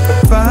how to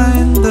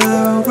find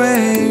the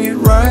way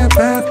right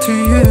back to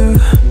you.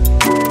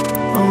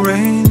 On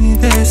rainy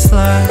days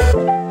like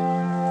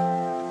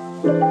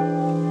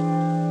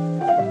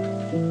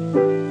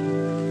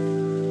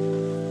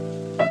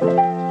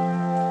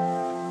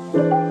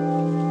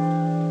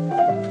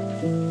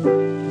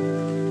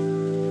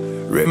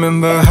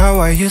Remember how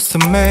I used to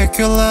make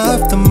you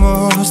laugh the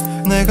most.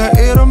 내가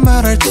이런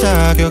말 할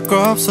자격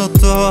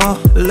없어도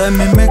Let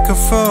me make up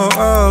for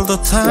all the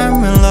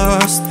time we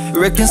lost.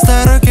 We can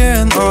start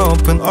again,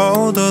 open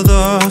all the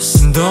doors.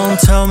 Don't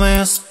tell me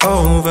it's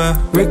over,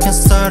 we can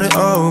start it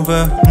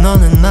over.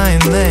 너는 나의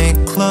내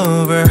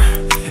clover.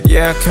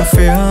 Yeah, I can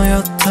feel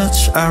your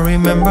touch, I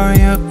remember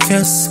your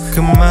kiss. 그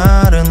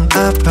말은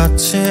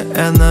아팠지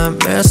and I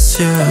miss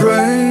you.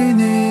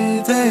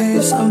 Rainy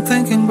days I'm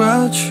thinking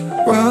about you.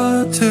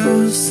 What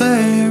to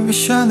say,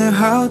 wishing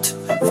how to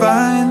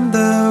find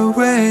the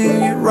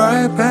way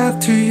right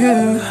back to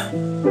you.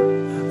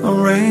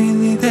 On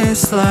rainy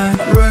days like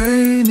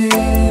rainy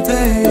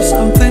days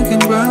I'm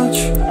thinking about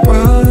you.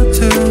 What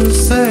to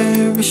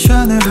say,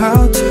 wishing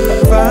how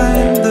to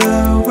find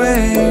the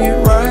way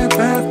right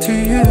back to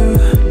you.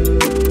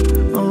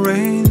 On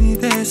rainy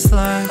days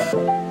like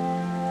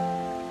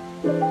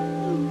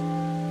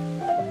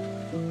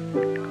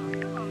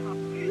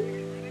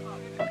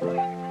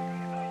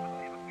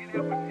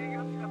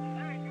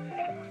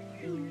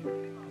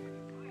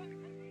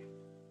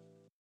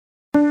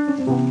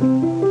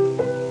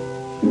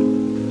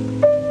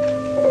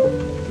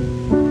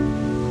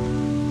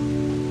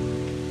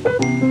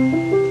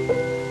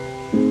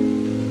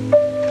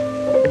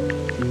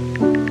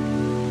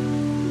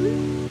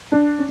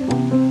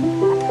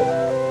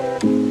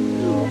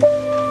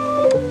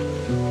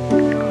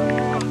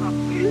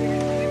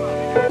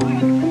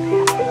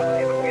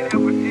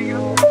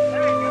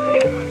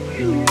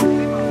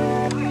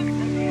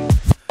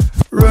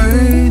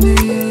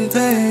rainy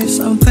days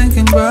I'm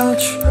thinking about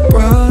you.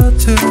 What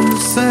to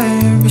say,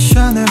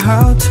 wishing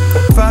how to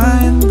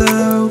find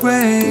the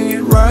way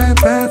right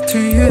back to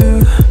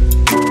you.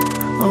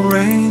 On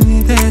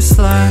rainy days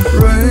like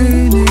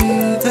rainy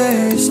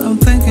days I'm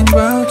thinking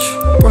about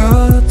you.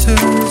 What to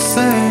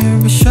say,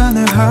 wishing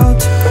how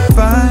to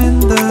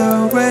find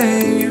the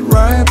way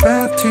right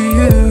back to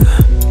you.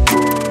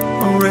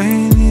 On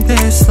rainy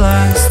days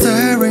like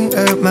staring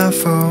at my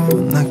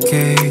phone, I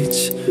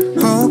gauge,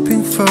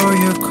 hoping for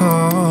your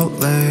call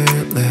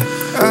lately.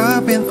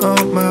 I've been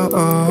on my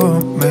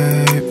own,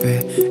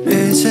 maybe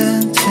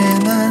이젠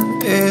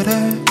지난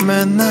일을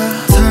만나.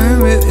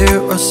 Time with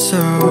you was so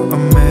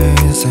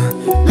amazing.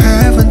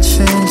 Haven't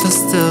changed, I'm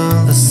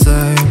still the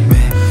same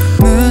me.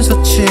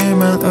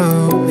 늦었지만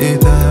우리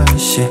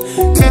다시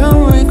Can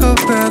we go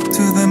back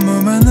to the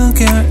moment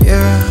again,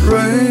 yeah.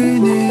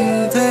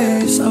 Rainy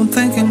days I'm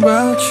thinking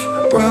about you.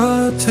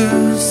 What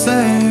to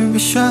say,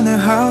 wishing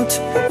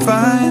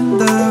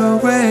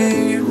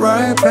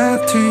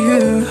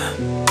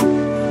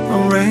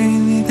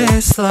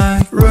days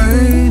like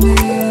rainy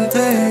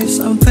days.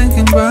 I'm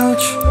thinking about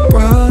you,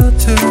 what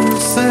to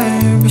say.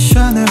 Wish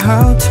I knew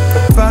how to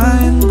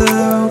find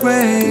the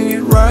way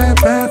right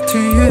back to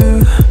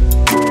you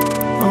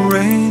on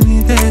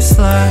rainy days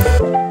like.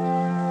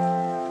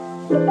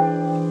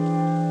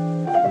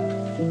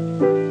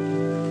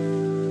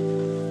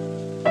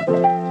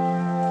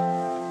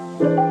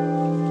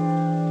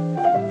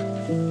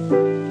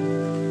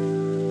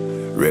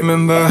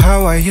 Remember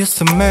how I used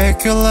to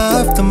make you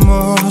laugh the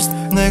most.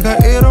 내가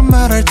이런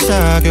말할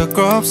자격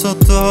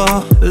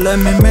없어도 Let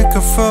me make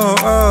up for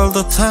all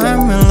the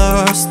time we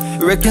lost.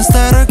 We can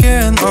start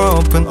again,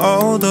 open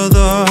all the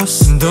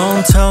doors.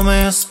 Don't tell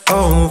me it's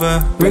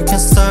over, we can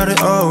start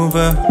it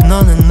over.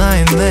 너는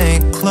나의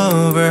nail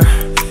clover.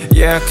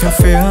 Yeah, I can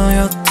feel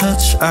your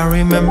touch, I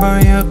remember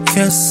your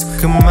kiss.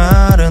 그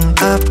말은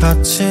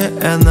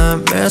아팠지 and I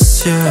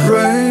miss you.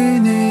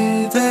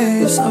 Rainy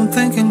days, I'm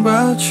thinking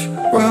about you,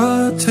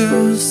 what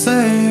to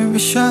say.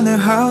 Wish I knew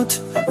how to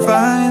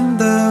find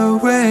the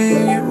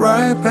way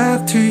right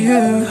back to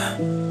you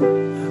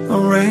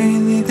on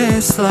rainy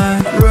days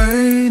like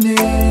rainy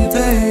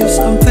days.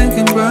 I'm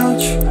thinking about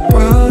you,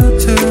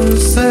 what to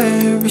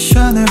say. Wish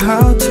I knew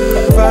how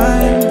to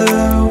find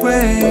the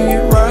way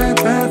right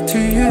back to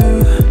you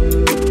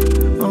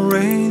on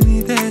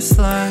rainy days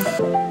like.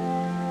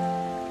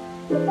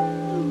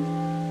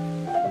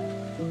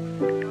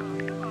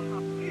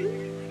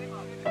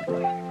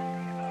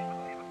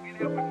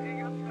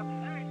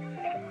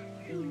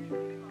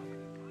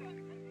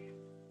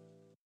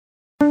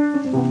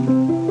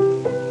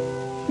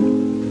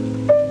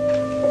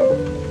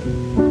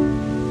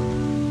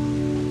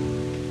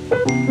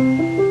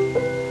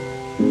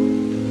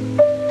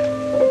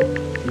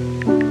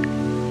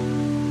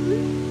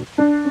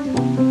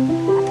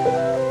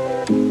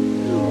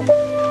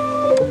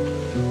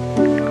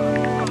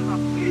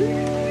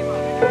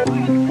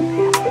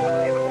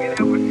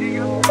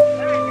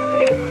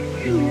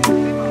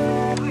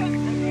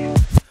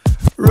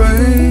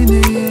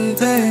 Rainy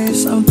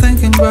days, I'm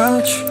thinking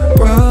about you,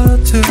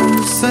 what to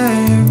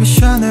say.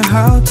 Wish I knew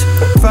how to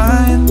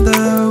find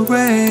the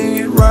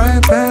way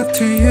right back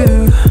to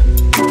you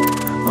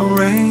on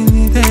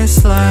rainy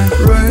days like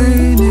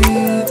rainy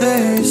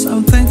days.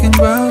 I'm thinking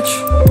about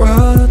you,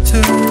 what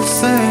to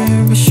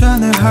say. Wish I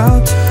knew how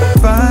to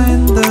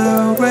find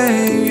the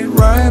way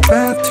right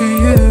back to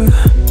you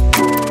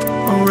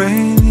on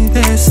rainy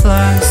days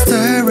like.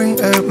 Staring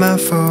at my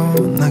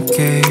phone, I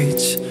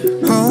gauge,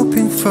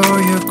 hoping for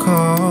your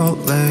call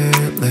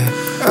lately.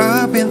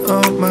 I've been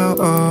on my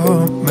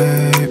own,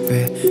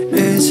 maybe.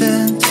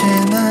 이젠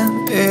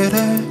지난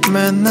일을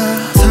맨날.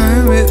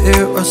 Time with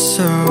you was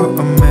so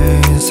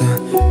amazing.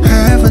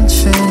 Haven't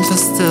changed, I'm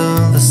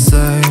still the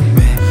same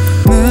me.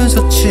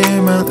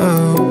 늦었지만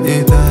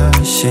우리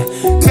다시.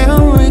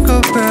 Can we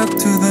go back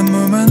to the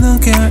moment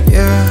again,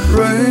 yeah.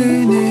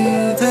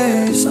 Rainy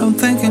days, I'm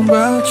thinking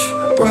about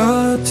you,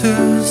 what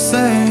to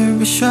say.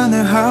 Wish I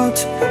knew how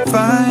to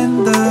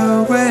find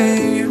the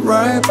way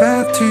right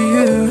back to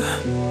you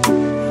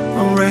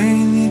on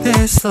rainy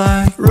days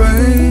like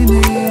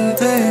rainy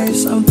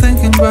days. I'm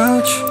thinking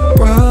about you,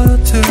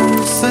 what to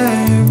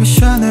say.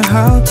 Wish I knew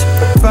how to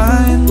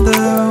find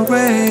the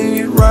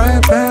way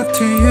right back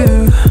to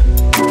you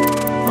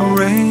on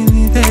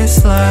rainy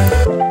days like.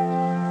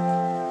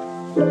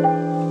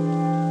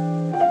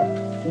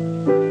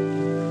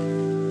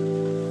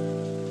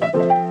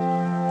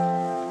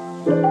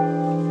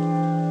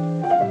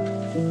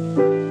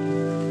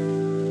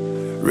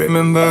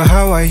 Remember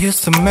how I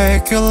used to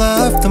make you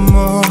laugh the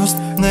most.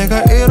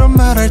 내가 이런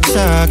말할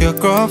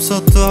자격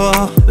없어도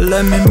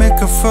Let me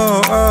make up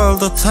for all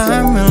the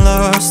time we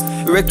lost.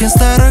 We can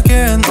start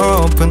again,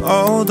 open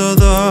all the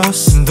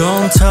doors.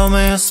 Don't tell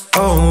me it's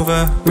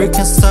over, we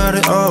can start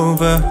it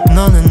over.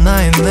 너는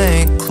나의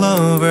nail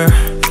clover.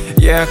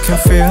 Yeah, I can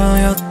feel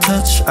your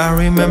touch, I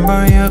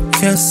remember your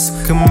kiss.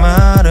 그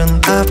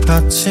말은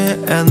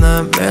아팠지 and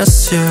I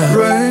miss you.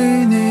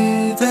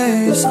 Rainy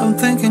days, I'm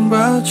thinking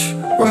about you,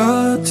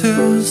 what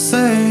to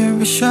say.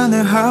 Wish I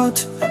knew how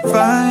to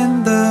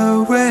find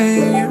the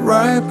way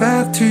right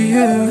back to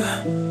you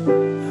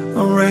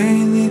on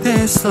rainy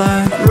days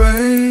like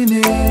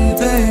rainy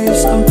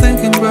days. I'm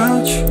thinking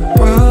about you,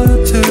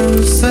 what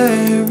to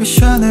say.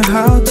 Wish I knew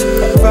how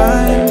to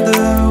find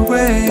the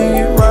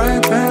way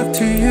right back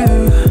to you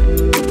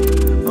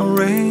on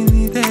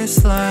rainy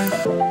days like.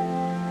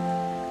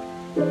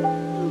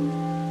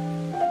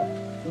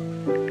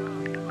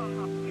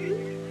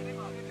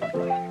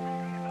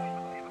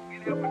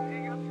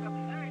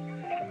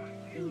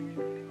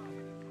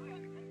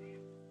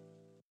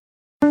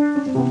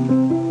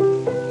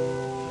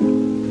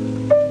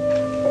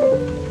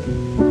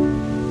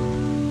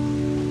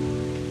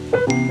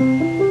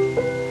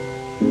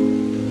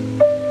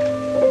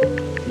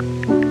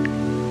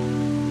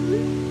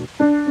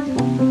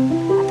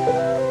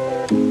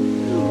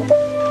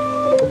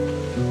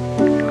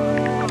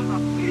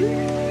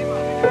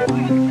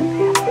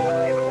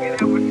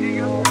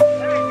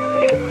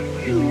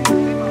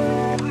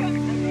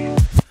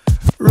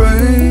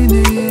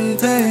 Rainy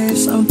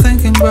days, I'm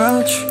thinking about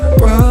about you,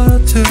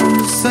 what to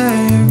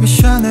say.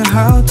 Wishing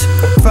how to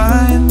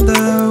find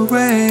the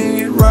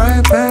way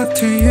right back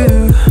to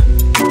you.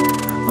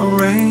 On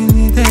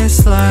rainy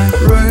days like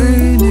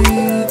rainy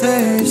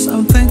days,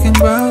 I'm thinking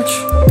about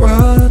you,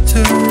 what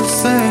to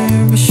say.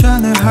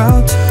 Wishing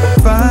how to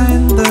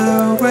find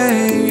the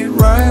way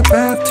right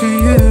back to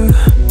you.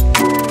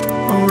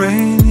 On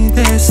rainy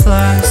days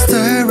like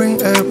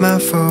staring at my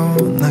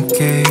phone, I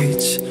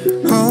gauge,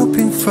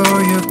 hoping for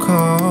your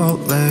call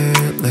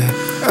lately.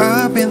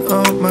 I've been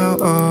on my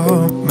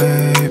own,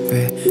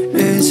 maybe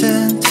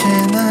이젠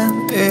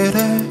지난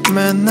일을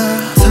맨날.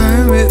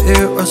 Time with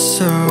you was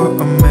so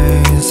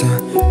amazing.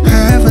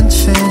 Haven't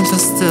changed, I'm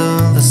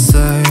still the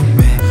same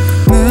me.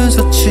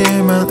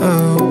 늦었지만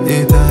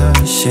우리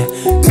다시.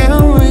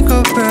 Can we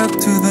go back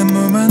to the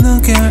moment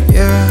again?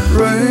 Yeah,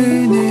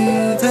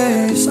 rainy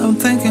days, I'm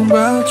thinking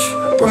about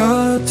you,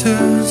 what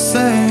to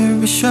say.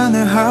 Wishing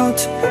how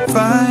to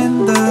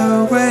find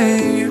the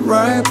way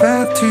right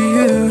back to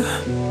you.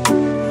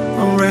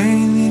 On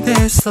rainy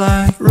days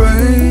like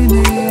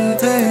rainy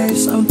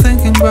days, I'm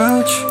thinking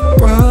about you,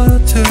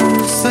 what to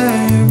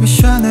say.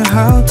 Wishing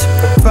how to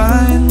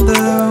find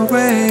the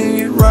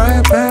way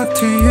right back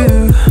to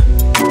you.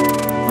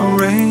 On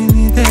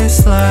rainy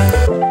days like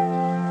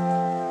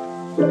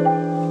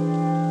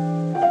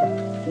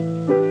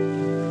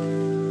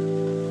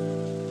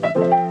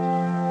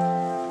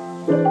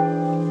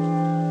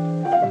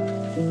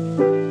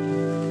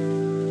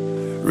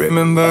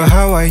Remember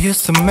how I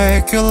used to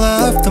make you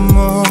laugh the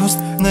most.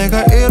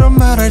 내가 이런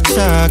말할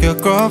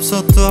자격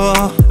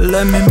없어도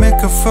Let me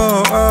make up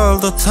for all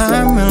the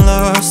time we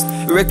lost.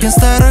 We can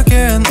start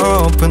again,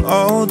 open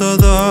all the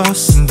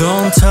doors.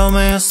 Don't tell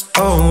me it's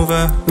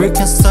over, we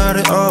can start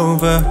it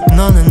over.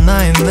 너는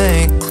나의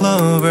내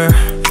clover.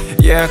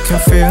 Yeah, I can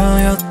feel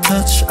your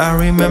touch, I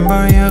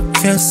remember your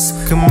kiss.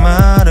 그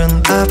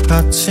말은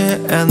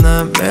아팠지 and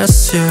I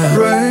miss you.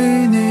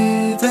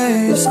 Rainy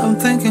days, I'm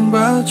thinking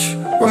about you,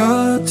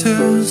 what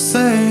to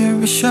say.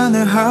 Wishing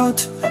how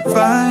to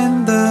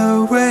find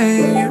the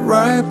way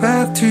right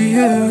back to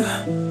you.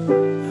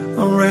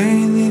 On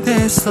rainy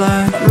days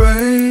like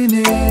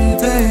rainy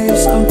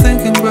days, I'm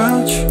thinking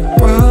about you,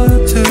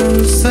 what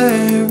to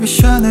say.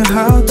 Wishing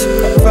how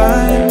to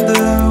find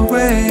the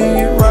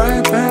way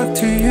right back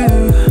to you.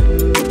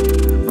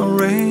 On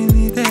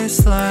rainy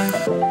days like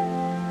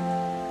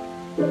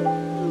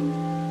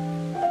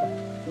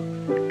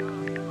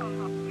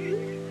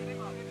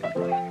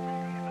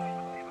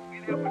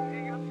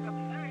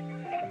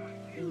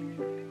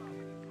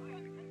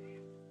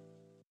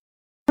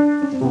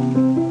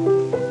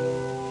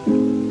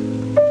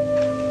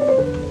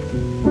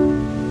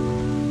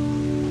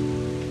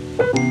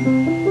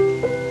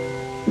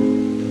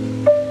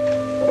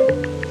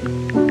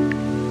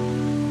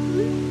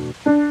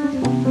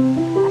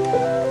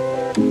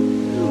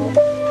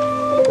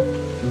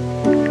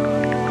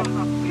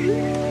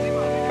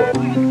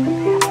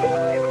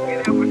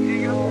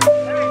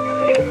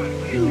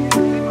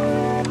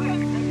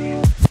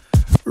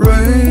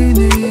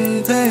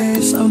rainy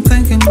days, I'm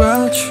thinking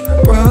about you,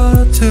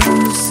 what to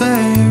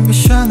say.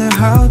 Wishing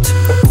how to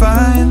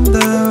find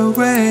the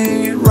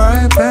way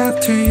right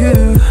back to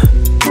you.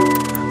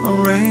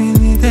 On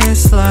rainy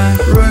days like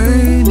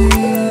rainy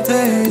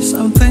days,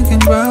 I'm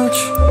thinking about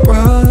you,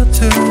 what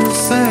to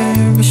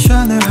say.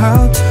 Wishing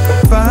how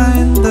to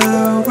find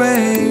the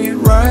way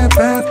right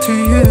back to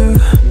you.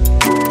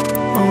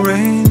 On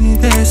rainy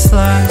days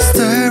like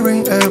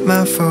staring at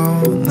my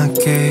phone, I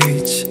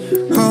gauge,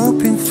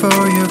 hoping for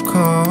your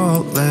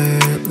call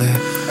lately.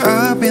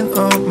 I've been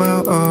on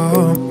my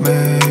own,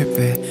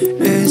 maybe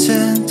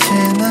이젠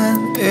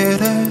지난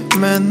일을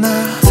맨날.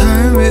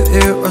 Time with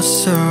you was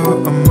so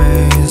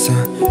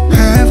amazing.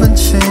 Haven't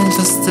changed,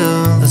 I'm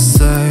still the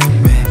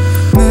same me.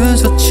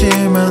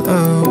 늦었지만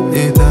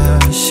우리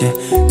다시.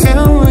 Can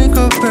we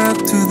go back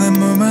to the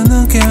moment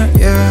again?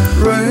 Yeah,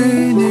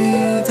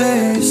 rainy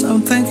days,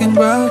 I'm thinking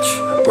about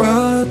you,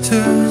 what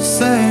to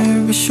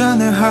say.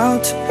 Wishing how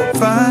to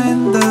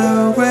find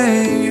the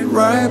way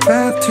right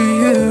back to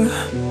you.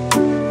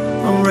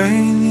 On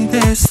rainy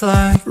days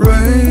like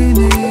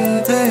rainy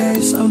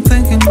days, I'm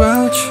thinking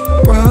about you,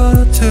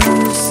 what to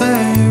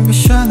say.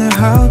 Wishing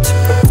how to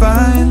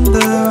find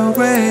the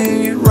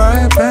way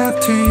right back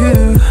to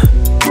you.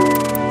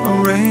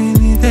 On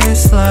rainy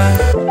days like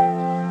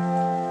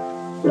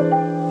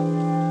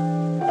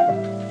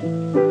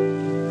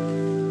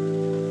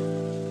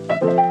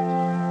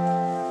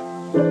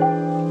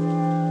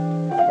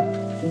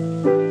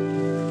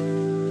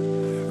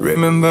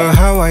Remember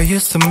how I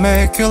used to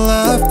make you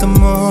laugh the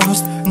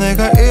most.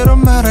 내가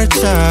이런 말할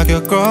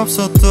자격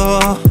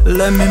없어도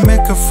Let me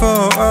make up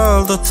for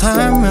all the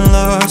time we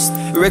lost.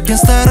 We can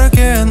start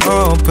again,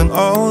 open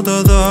all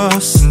the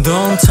doors.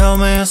 Don't tell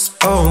me it's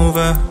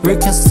over, we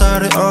can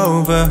start it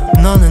over.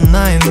 너는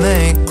나의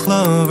내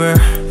clover.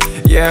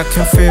 Yeah, I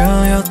can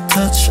feel your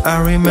touch,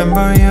 I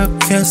remember your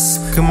kiss.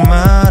 그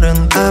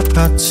말은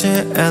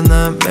아팠지 and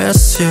I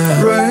miss you.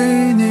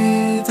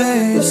 Rainy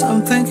days,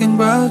 I'm thinking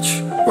about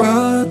you,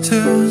 what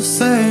to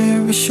say,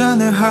 wishing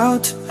how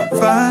to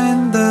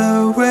find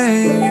the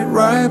way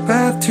right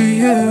back to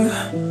you.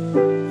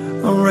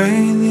 On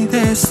rainy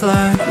days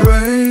like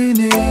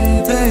rainy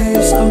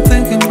days, I'm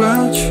thinking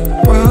about you,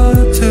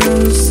 what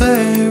to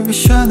say,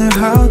 wishing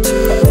how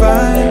to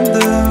find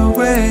the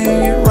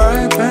way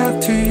right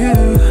back to you.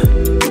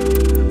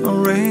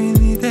 On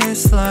rainy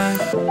days like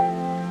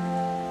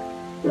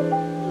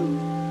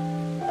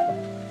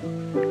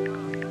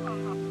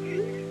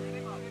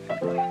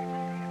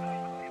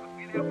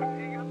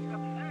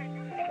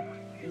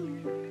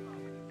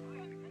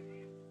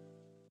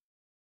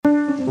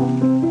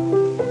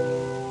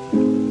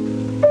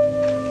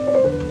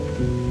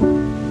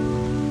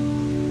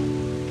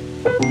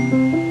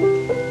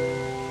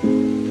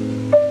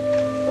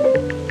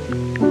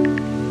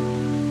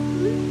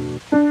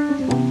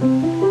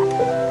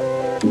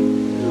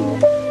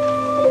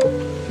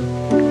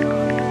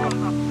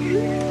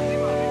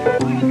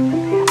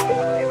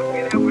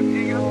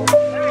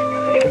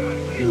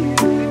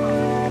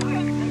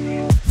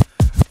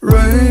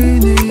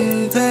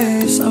rainy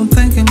days, I'm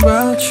thinking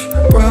about you,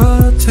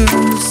 what to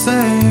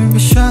say,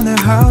 wishing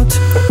how to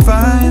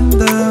find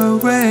the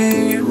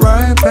way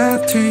right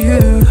back to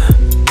you.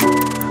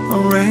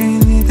 On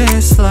rainy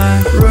days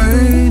like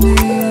rainy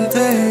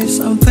days,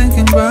 I'm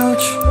thinking about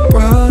you,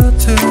 what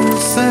to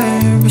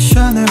say,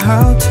 wishing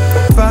how to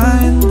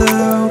find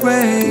the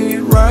way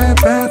right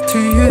back to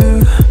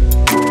you.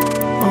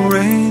 On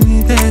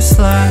rainy days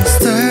like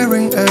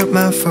staring at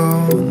my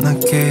phone, I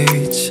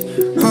gauge,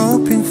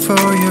 hoping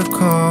for your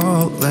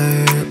call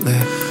lately.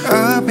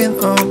 I've been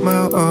on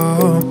my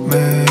own,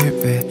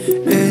 maybe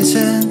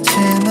이젠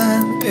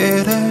지난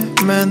일을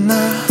맨날.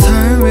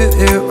 Time with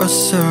you was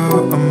so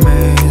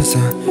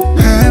amazing.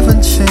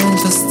 Haven't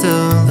changed, I'm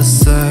still the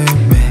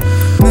same me.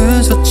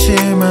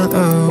 늦었지만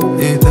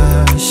우리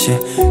다시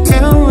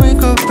Can we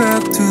go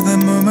back to the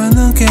moment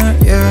again,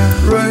 yeah.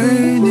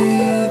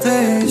 Rainy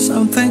days,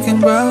 I'm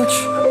thinking about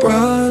you,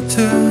 what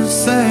to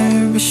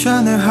say,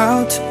 wishing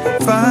how to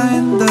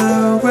find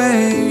the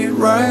way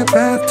right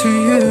back to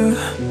you.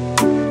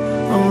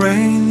 On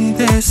rainy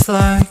days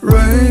like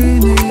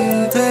rainy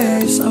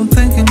days, I'm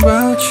thinking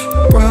about you,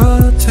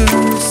 what to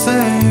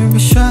say,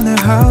 wishing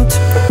how to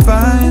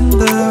find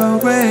the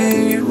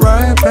way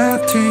right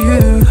back to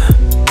you.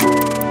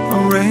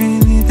 On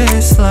rainy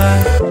days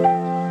like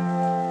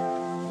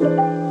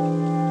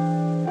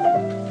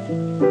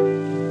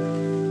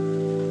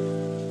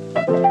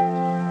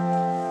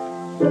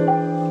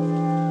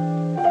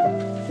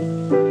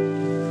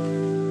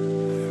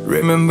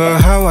Remember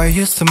how I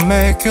used to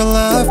make you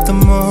laugh the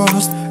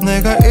most.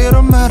 내가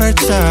이런 말 할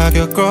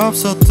자격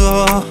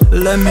없어도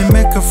Let me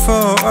make up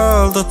for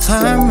all the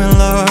time we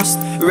lost.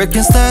 We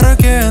can start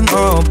again,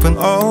 open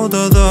all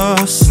the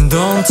doors.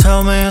 Don't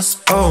tell me it's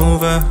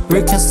over,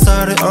 we can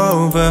start it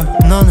over.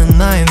 너는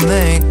나의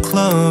nail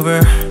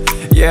clover.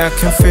 Yeah, I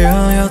can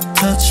feel your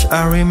touch,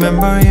 I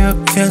remember your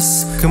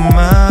kiss. 그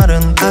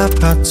말은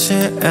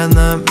아팠지 and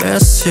I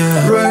miss you.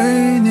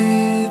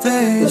 Rainy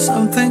days,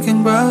 I'm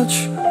thinking about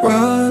you,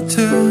 what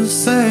to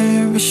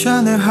say,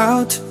 wishing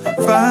how to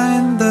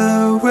find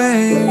the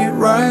way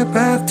right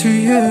back to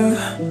you.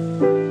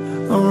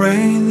 On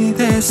rainy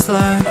days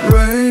like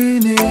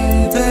rainy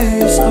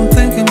days, I'm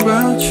thinking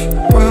about you,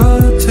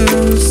 what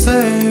to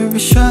say,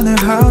 wishing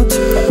how to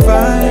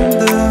find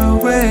the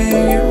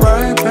way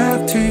right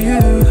back to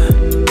you.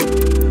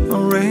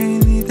 On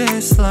rainy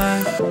days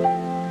like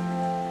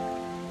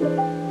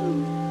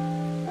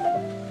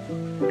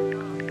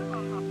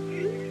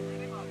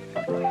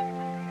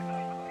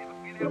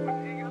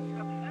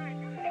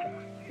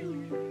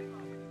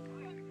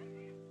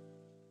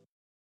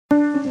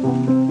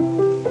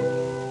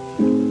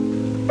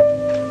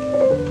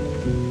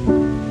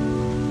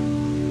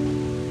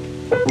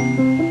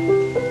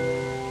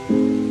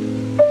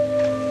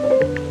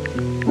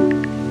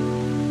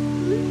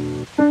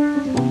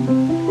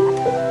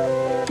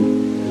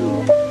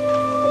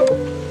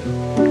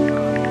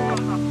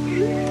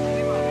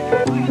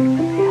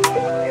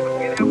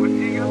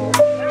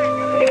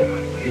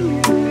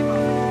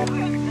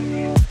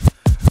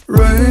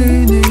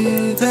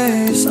rainy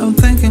days, I'm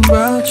thinking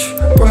about you,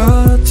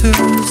 what to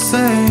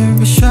say,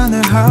 wishing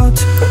how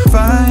to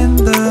find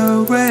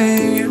the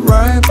way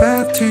right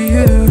back to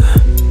you.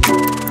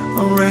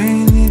 On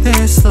rainy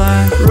days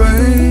like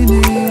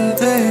rainy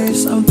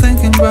days, I'm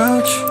thinking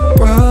about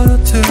you,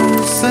 what to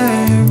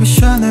say,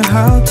 wishing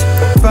how to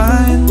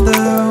find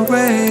the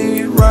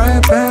way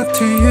right back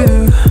to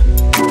you.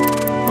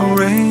 On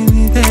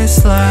rainy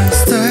days like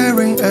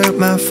staring at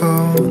my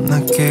phone,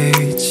 I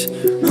gauge,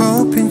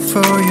 hoping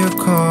for your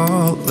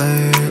call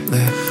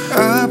lately.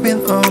 I've been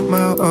on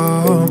my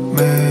own,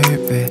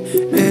 maybe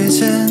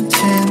이젠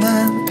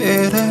지난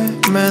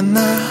일을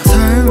맨날.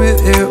 Time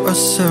with you was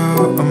so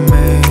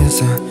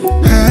amazing.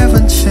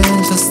 Haven't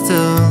changed, I'm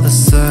still the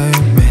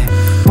same me.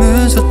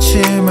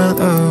 늦었지만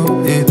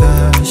우리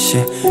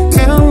다시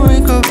Can we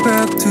go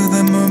back to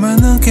the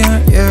moment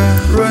again, yeah.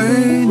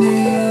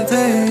 Rainy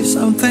days,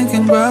 I'm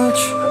thinking about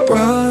you,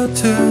 what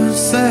to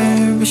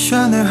say,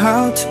 wishing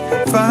how to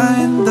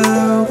find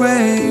the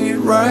way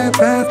right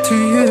back to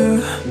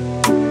you.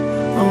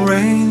 On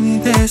rainy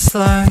days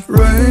like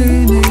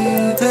rainy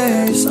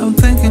days, I'm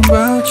thinking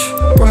about you,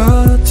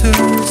 what to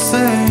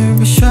say,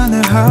 wish I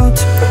knew how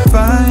to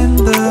find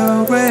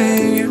the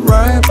way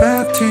right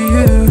back to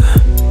you.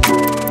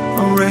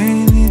 On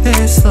rainy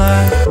days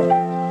like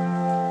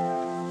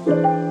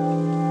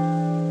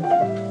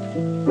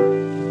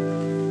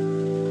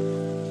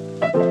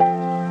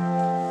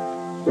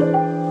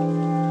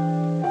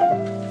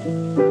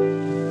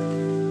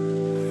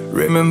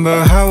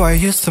Remember how I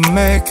used to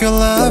make you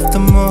laugh the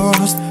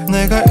most.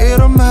 내가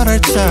이런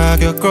말할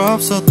자격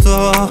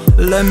없어도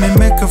Let me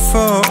make up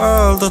for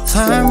all the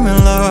time we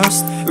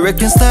lost. We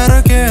can start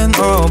again,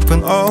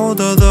 open all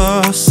the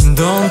doors.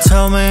 Don't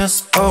tell me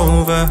it's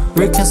over,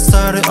 we can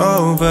start it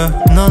over.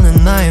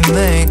 너는 나의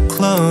내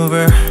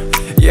clover.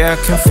 Yeah,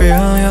 I can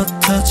feel your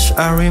touch,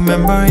 I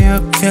remember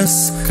your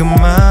kiss. 그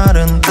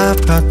말은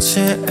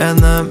아팠지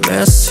and I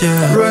miss you.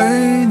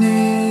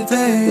 Rainy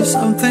days,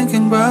 I'm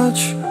thinking about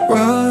you,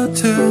 what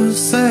to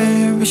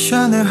say, wish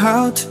I knew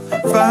how to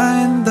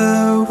find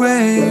the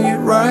way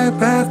right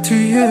back to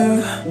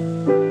you.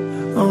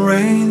 On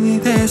rainy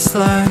days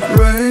like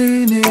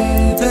rainy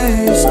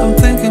days, I'm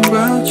thinking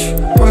about you,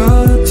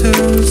 what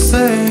to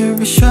say,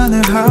 wish I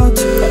knew how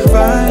to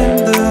find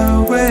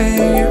the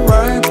way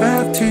right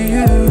back to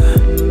you.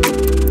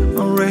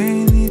 On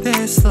rainy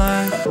days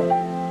like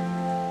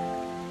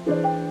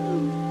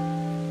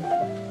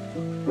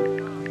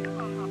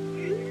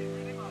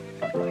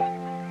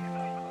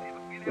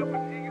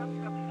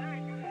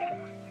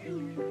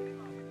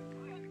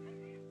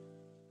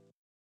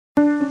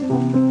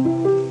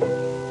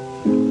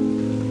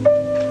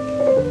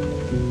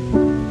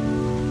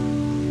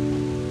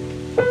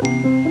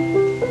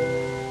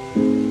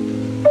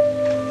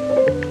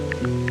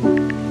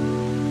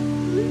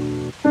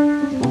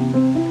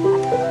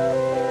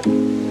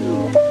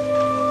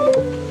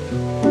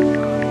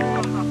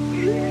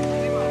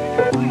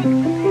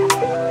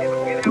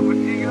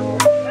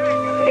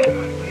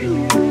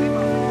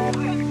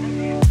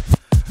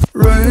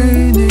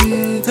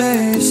rainy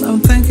days, I'm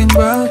thinking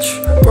about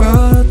you,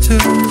 what to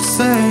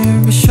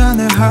say, wish I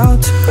knew how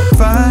to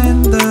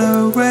find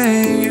the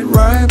way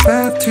right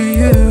back to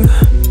you.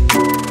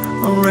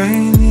 On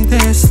rainy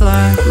days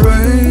like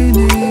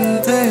rainy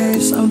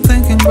days, I'm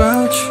thinking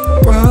about you,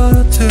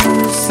 what to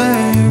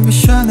say,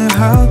 wish I knew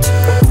how to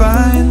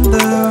find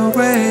the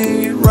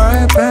way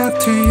right back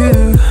to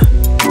you.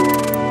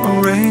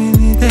 On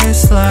rainy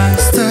days like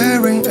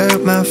staring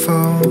at my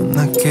phone,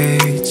 I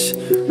gauge,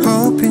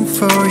 hoping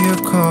for your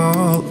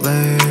call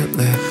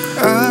lately.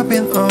 I've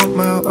been on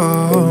my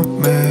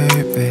own,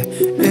 maybe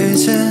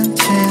이젠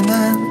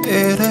지난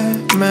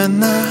일을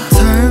만나.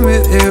 Time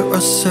with you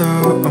was so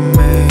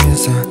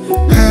amazing.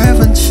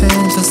 Haven't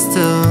changed, I'm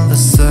still the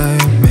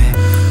same me.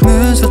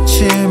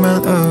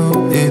 늦었지만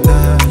우리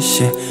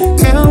다시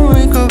Can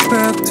we go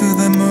back to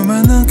the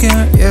moment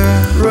again?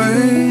 Yeah,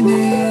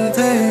 rainy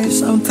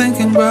days, I'm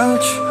thinking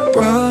about you,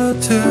 what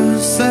to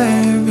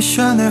say, wish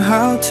I knew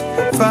how to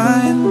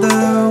find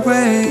the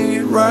way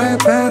right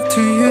back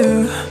to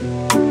you.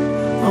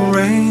 On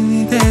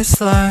rainy days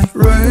like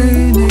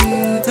rainy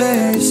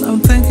days, I'm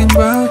thinking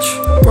about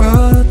you,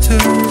 what to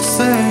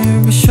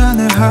say, wish I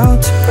knew how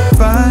to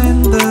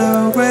find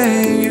the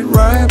way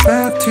right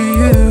back to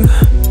you.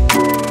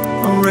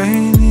 On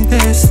rainy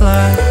days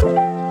like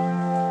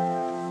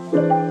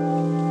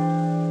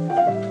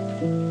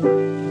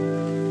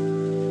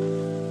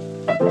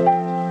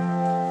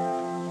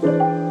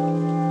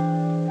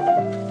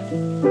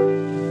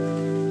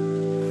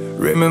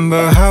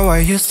Remember how I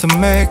used to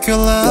make you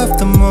laugh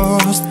the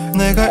most.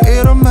 내가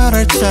이런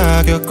말할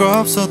자격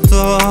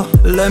없어도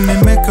Let me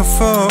make up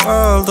for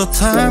all the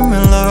time we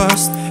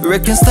lost. We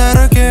can start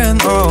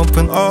again,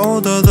 open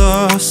all the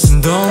doors.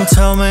 Don't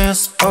tell me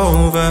it's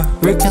over,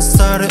 we can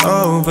start it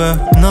over.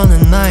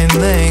 너는 나의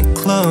내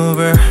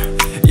clover.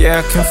 Yeah,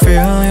 I can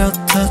feel your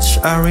touch,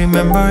 I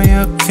remember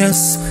your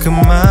kiss. 그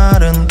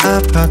말은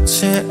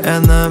아팠지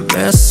and I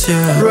miss you.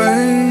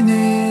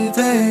 Rainy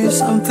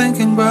days, I'm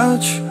thinking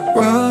about you,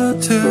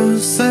 what to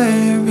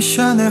say, wish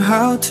I knew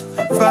how to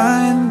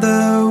find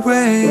the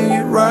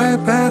way right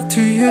back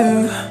to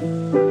you.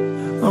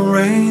 On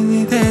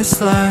rainy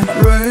days like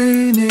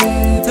rainy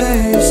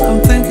days, I'm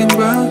thinking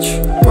about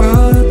you,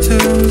 what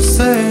to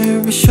say,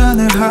 wish I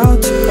knew how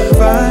to